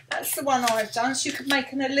 That's the one I've done. So you could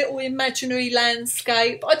make a little imaginary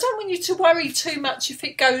landscape. I don't want you to worry too much if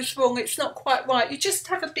it goes wrong, it's not quite right. You just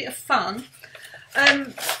have a bit of fun.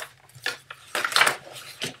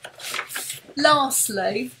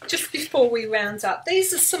 Lastly, just before we round up,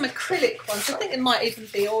 these are some acrylic ones. I think it might even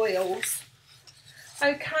be oils.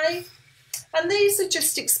 Okay? And these are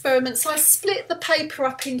just experiments. I split the paper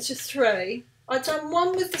up into three. I've done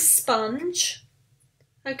one with the sponge,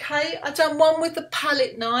 okay? I've done one with the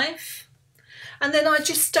palette knife, and then I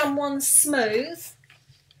just done one smooth.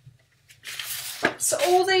 So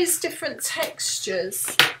all these different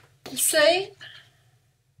textures, you see?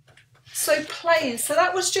 So plain. So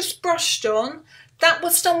that was just brushed on. that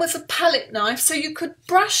was done with a palette knife, so you could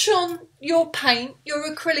brush on your paint, your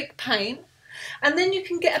acrylic paint, and then you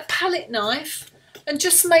can get a palette knife and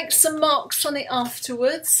just make some marks on it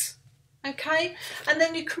afterwards, okay? And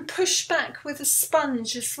then you can push back with a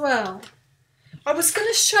sponge as well. I was going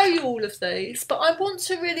to show you all of these, but I want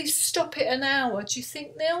to really stop it an hour. Do you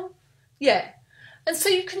think, Neil? Yeah. And so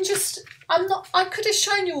you can just, I could have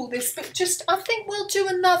shown you all this, but just, I think we'll do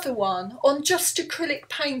another one on just acrylic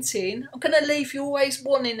painting. I'm going to leave you always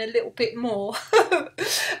wanting a little bit more.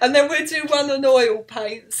 And then we'll do one on oil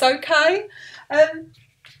paints, okay?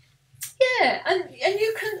 Yeah, and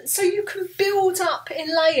you can, so you can build up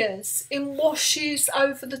in layers, in washes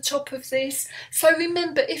over the top of this. So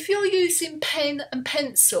remember, if you're using pen and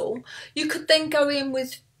pencil, you could then go in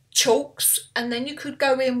with chalks, and then you could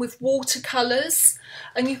go in with watercolours,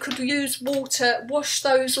 and you could use water, wash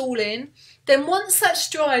those all in. Then once that's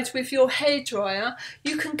dried with your hairdryer,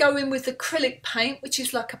 you can go in with acrylic paint, which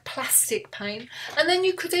is like a plastic paint, and then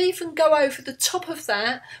you could even go over the top of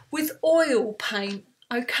that with oil paint.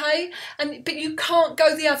 Okay, but you can't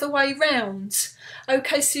go the other way round.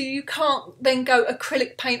 Okay, so you can't then go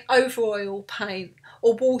acrylic paint over oil paint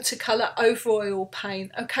or watercolour over oil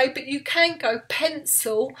paint. Okay, but you can go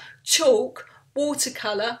pencil, chalk,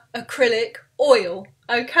 watercolour, acrylic, oil.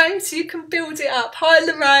 Okay, so you can build it up. Hi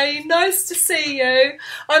Lorraine, nice to see you.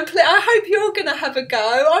 I hope you're going to have a go.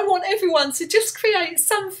 I want everyone to just create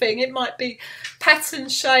something. It might be pattern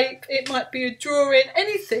shape, it might be a drawing,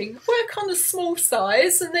 anything. Work on a small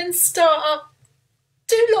size and then start up.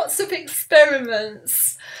 Do lots of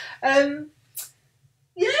experiments. Yeah,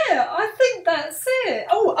 I think that's it.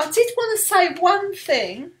 Oh, I did want to say one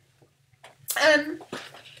thing.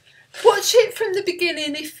 Watch it from the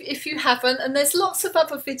beginning if you haven't, and there's lots of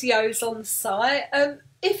other videos on the site.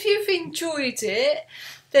 If you've enjoyed it,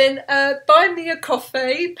 then buy me a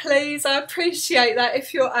coffee, please. I appreciate that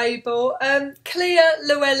if you're able. Clea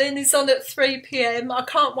Llewellyn is on at 3 PM. I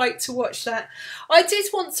can't wait to watch that. I did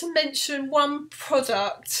want to mention one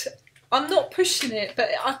product. I'm not pushing it, but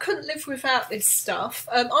I couldn't live without this stuff.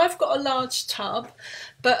 I've got a large tub,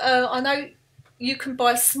 but I know you can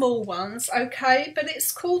buy small ones, okay? But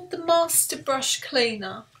it's called the Master Brush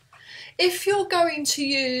Cleaner. If you're going to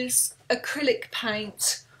use acrylic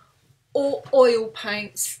paint or oil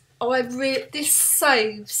paints, this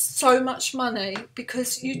saves so much money,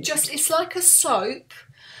 because it's like a soap.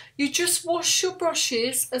 You just wash your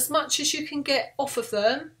brushes as much as you can get off of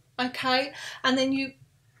them, okay? And then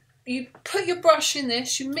you put your brush in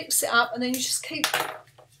this, you mix it up, and then you just keep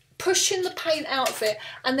pushing the paint out of it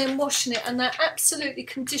and then washing it, and that absolutely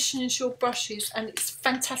conditions your brushes, and it's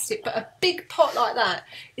fantastic. But a big pot like that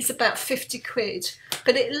is about 50 quid,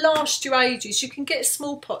 but it lasts you ages. You can get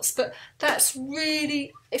small pots, but that's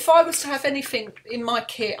really, if I was to have anything in my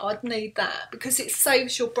kit, I'd need that, because it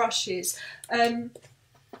saves your brushes.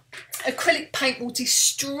 Acrylic paint will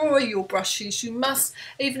destroy your brushes. You must,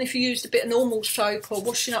 even if you used a bit of normal soap or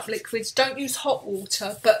washing up liquids, don't use hot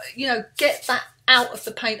water, but you know, get that out of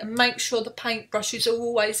the paint and make sure the paint brushes are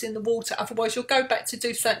always in the water, otherwise you'll go back to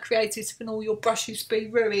do something creative and all your brushes be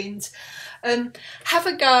ruined. Have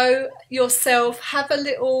a go yourself, have a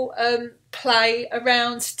little play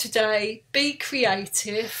around today, be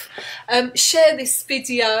creative, share this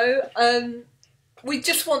video. We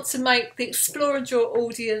just want to make the Explore and Draw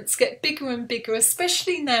audience get bigger and bigger,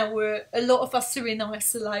 especially now where a lot of us are in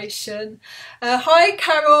isolation. Hi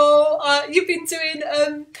Carol, you've been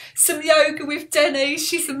doing some yoga with Denny.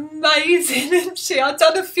 She's amazing, isn't she? I've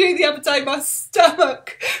done a few the other day, my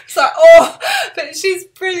stomach was like, oh, but she's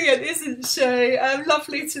brilliant, isn't she?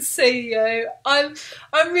 Lovely to see you. I'm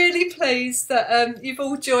really pleased that you've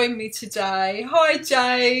all joined me today. Hi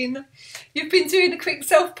Jane. You've been doing a quick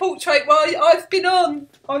self-portrait while I've been on.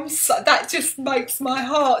 That just makes my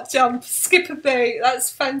heart jump, skip a beat. That's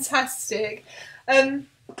fantastic. Have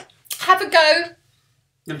a go.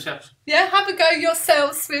 Themselves. Yeah, have a go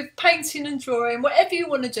yourselves with painting and drawing, whatever you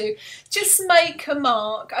want to do. Just make a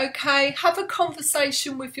mark, okay? Have a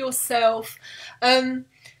conversation with yourself.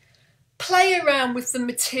 Play around with the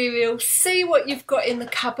material. See what you've got in the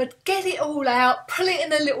cupboard. Get it all out. Put it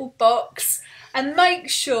in a little box. And make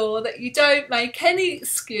sure that you don't make any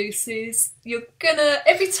excuses. You're gonna,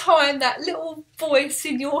 every time that little voice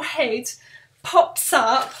in your head pops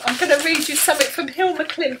up, I'm gonna read you something from Hilma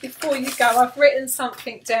Clint before you go. I've written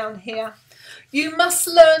something down here. You must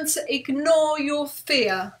learn to ignore your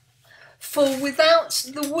fear, for without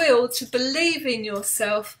the will to believe in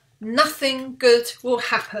yourself, nothing good will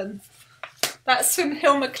happen. That's from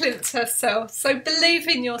Hilma Clint herself. So believe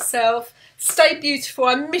in yourself. Stay beautiful.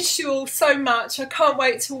 I miss you all so much. I can't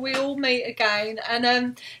wait till we all meet again.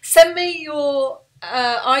 And send me your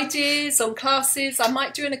ideas on classes. I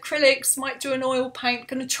might do an acrylics, might do an oil paint.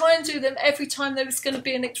 Going to try and do them every time there is going to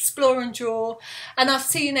be an explore and draw. And I'll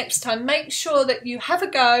see you next time. Make sure that you have a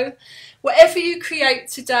go. Whatever you create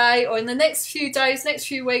today or in the next few days, next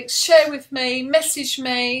few weeks, share with me, message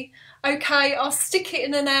me. Okay, I'll stick it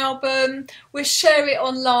in an album. We'll share it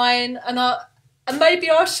online, and maybe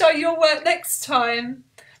I'll show your work next time.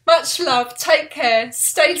 Much love. Take care.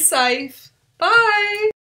 Stay safe. Bye.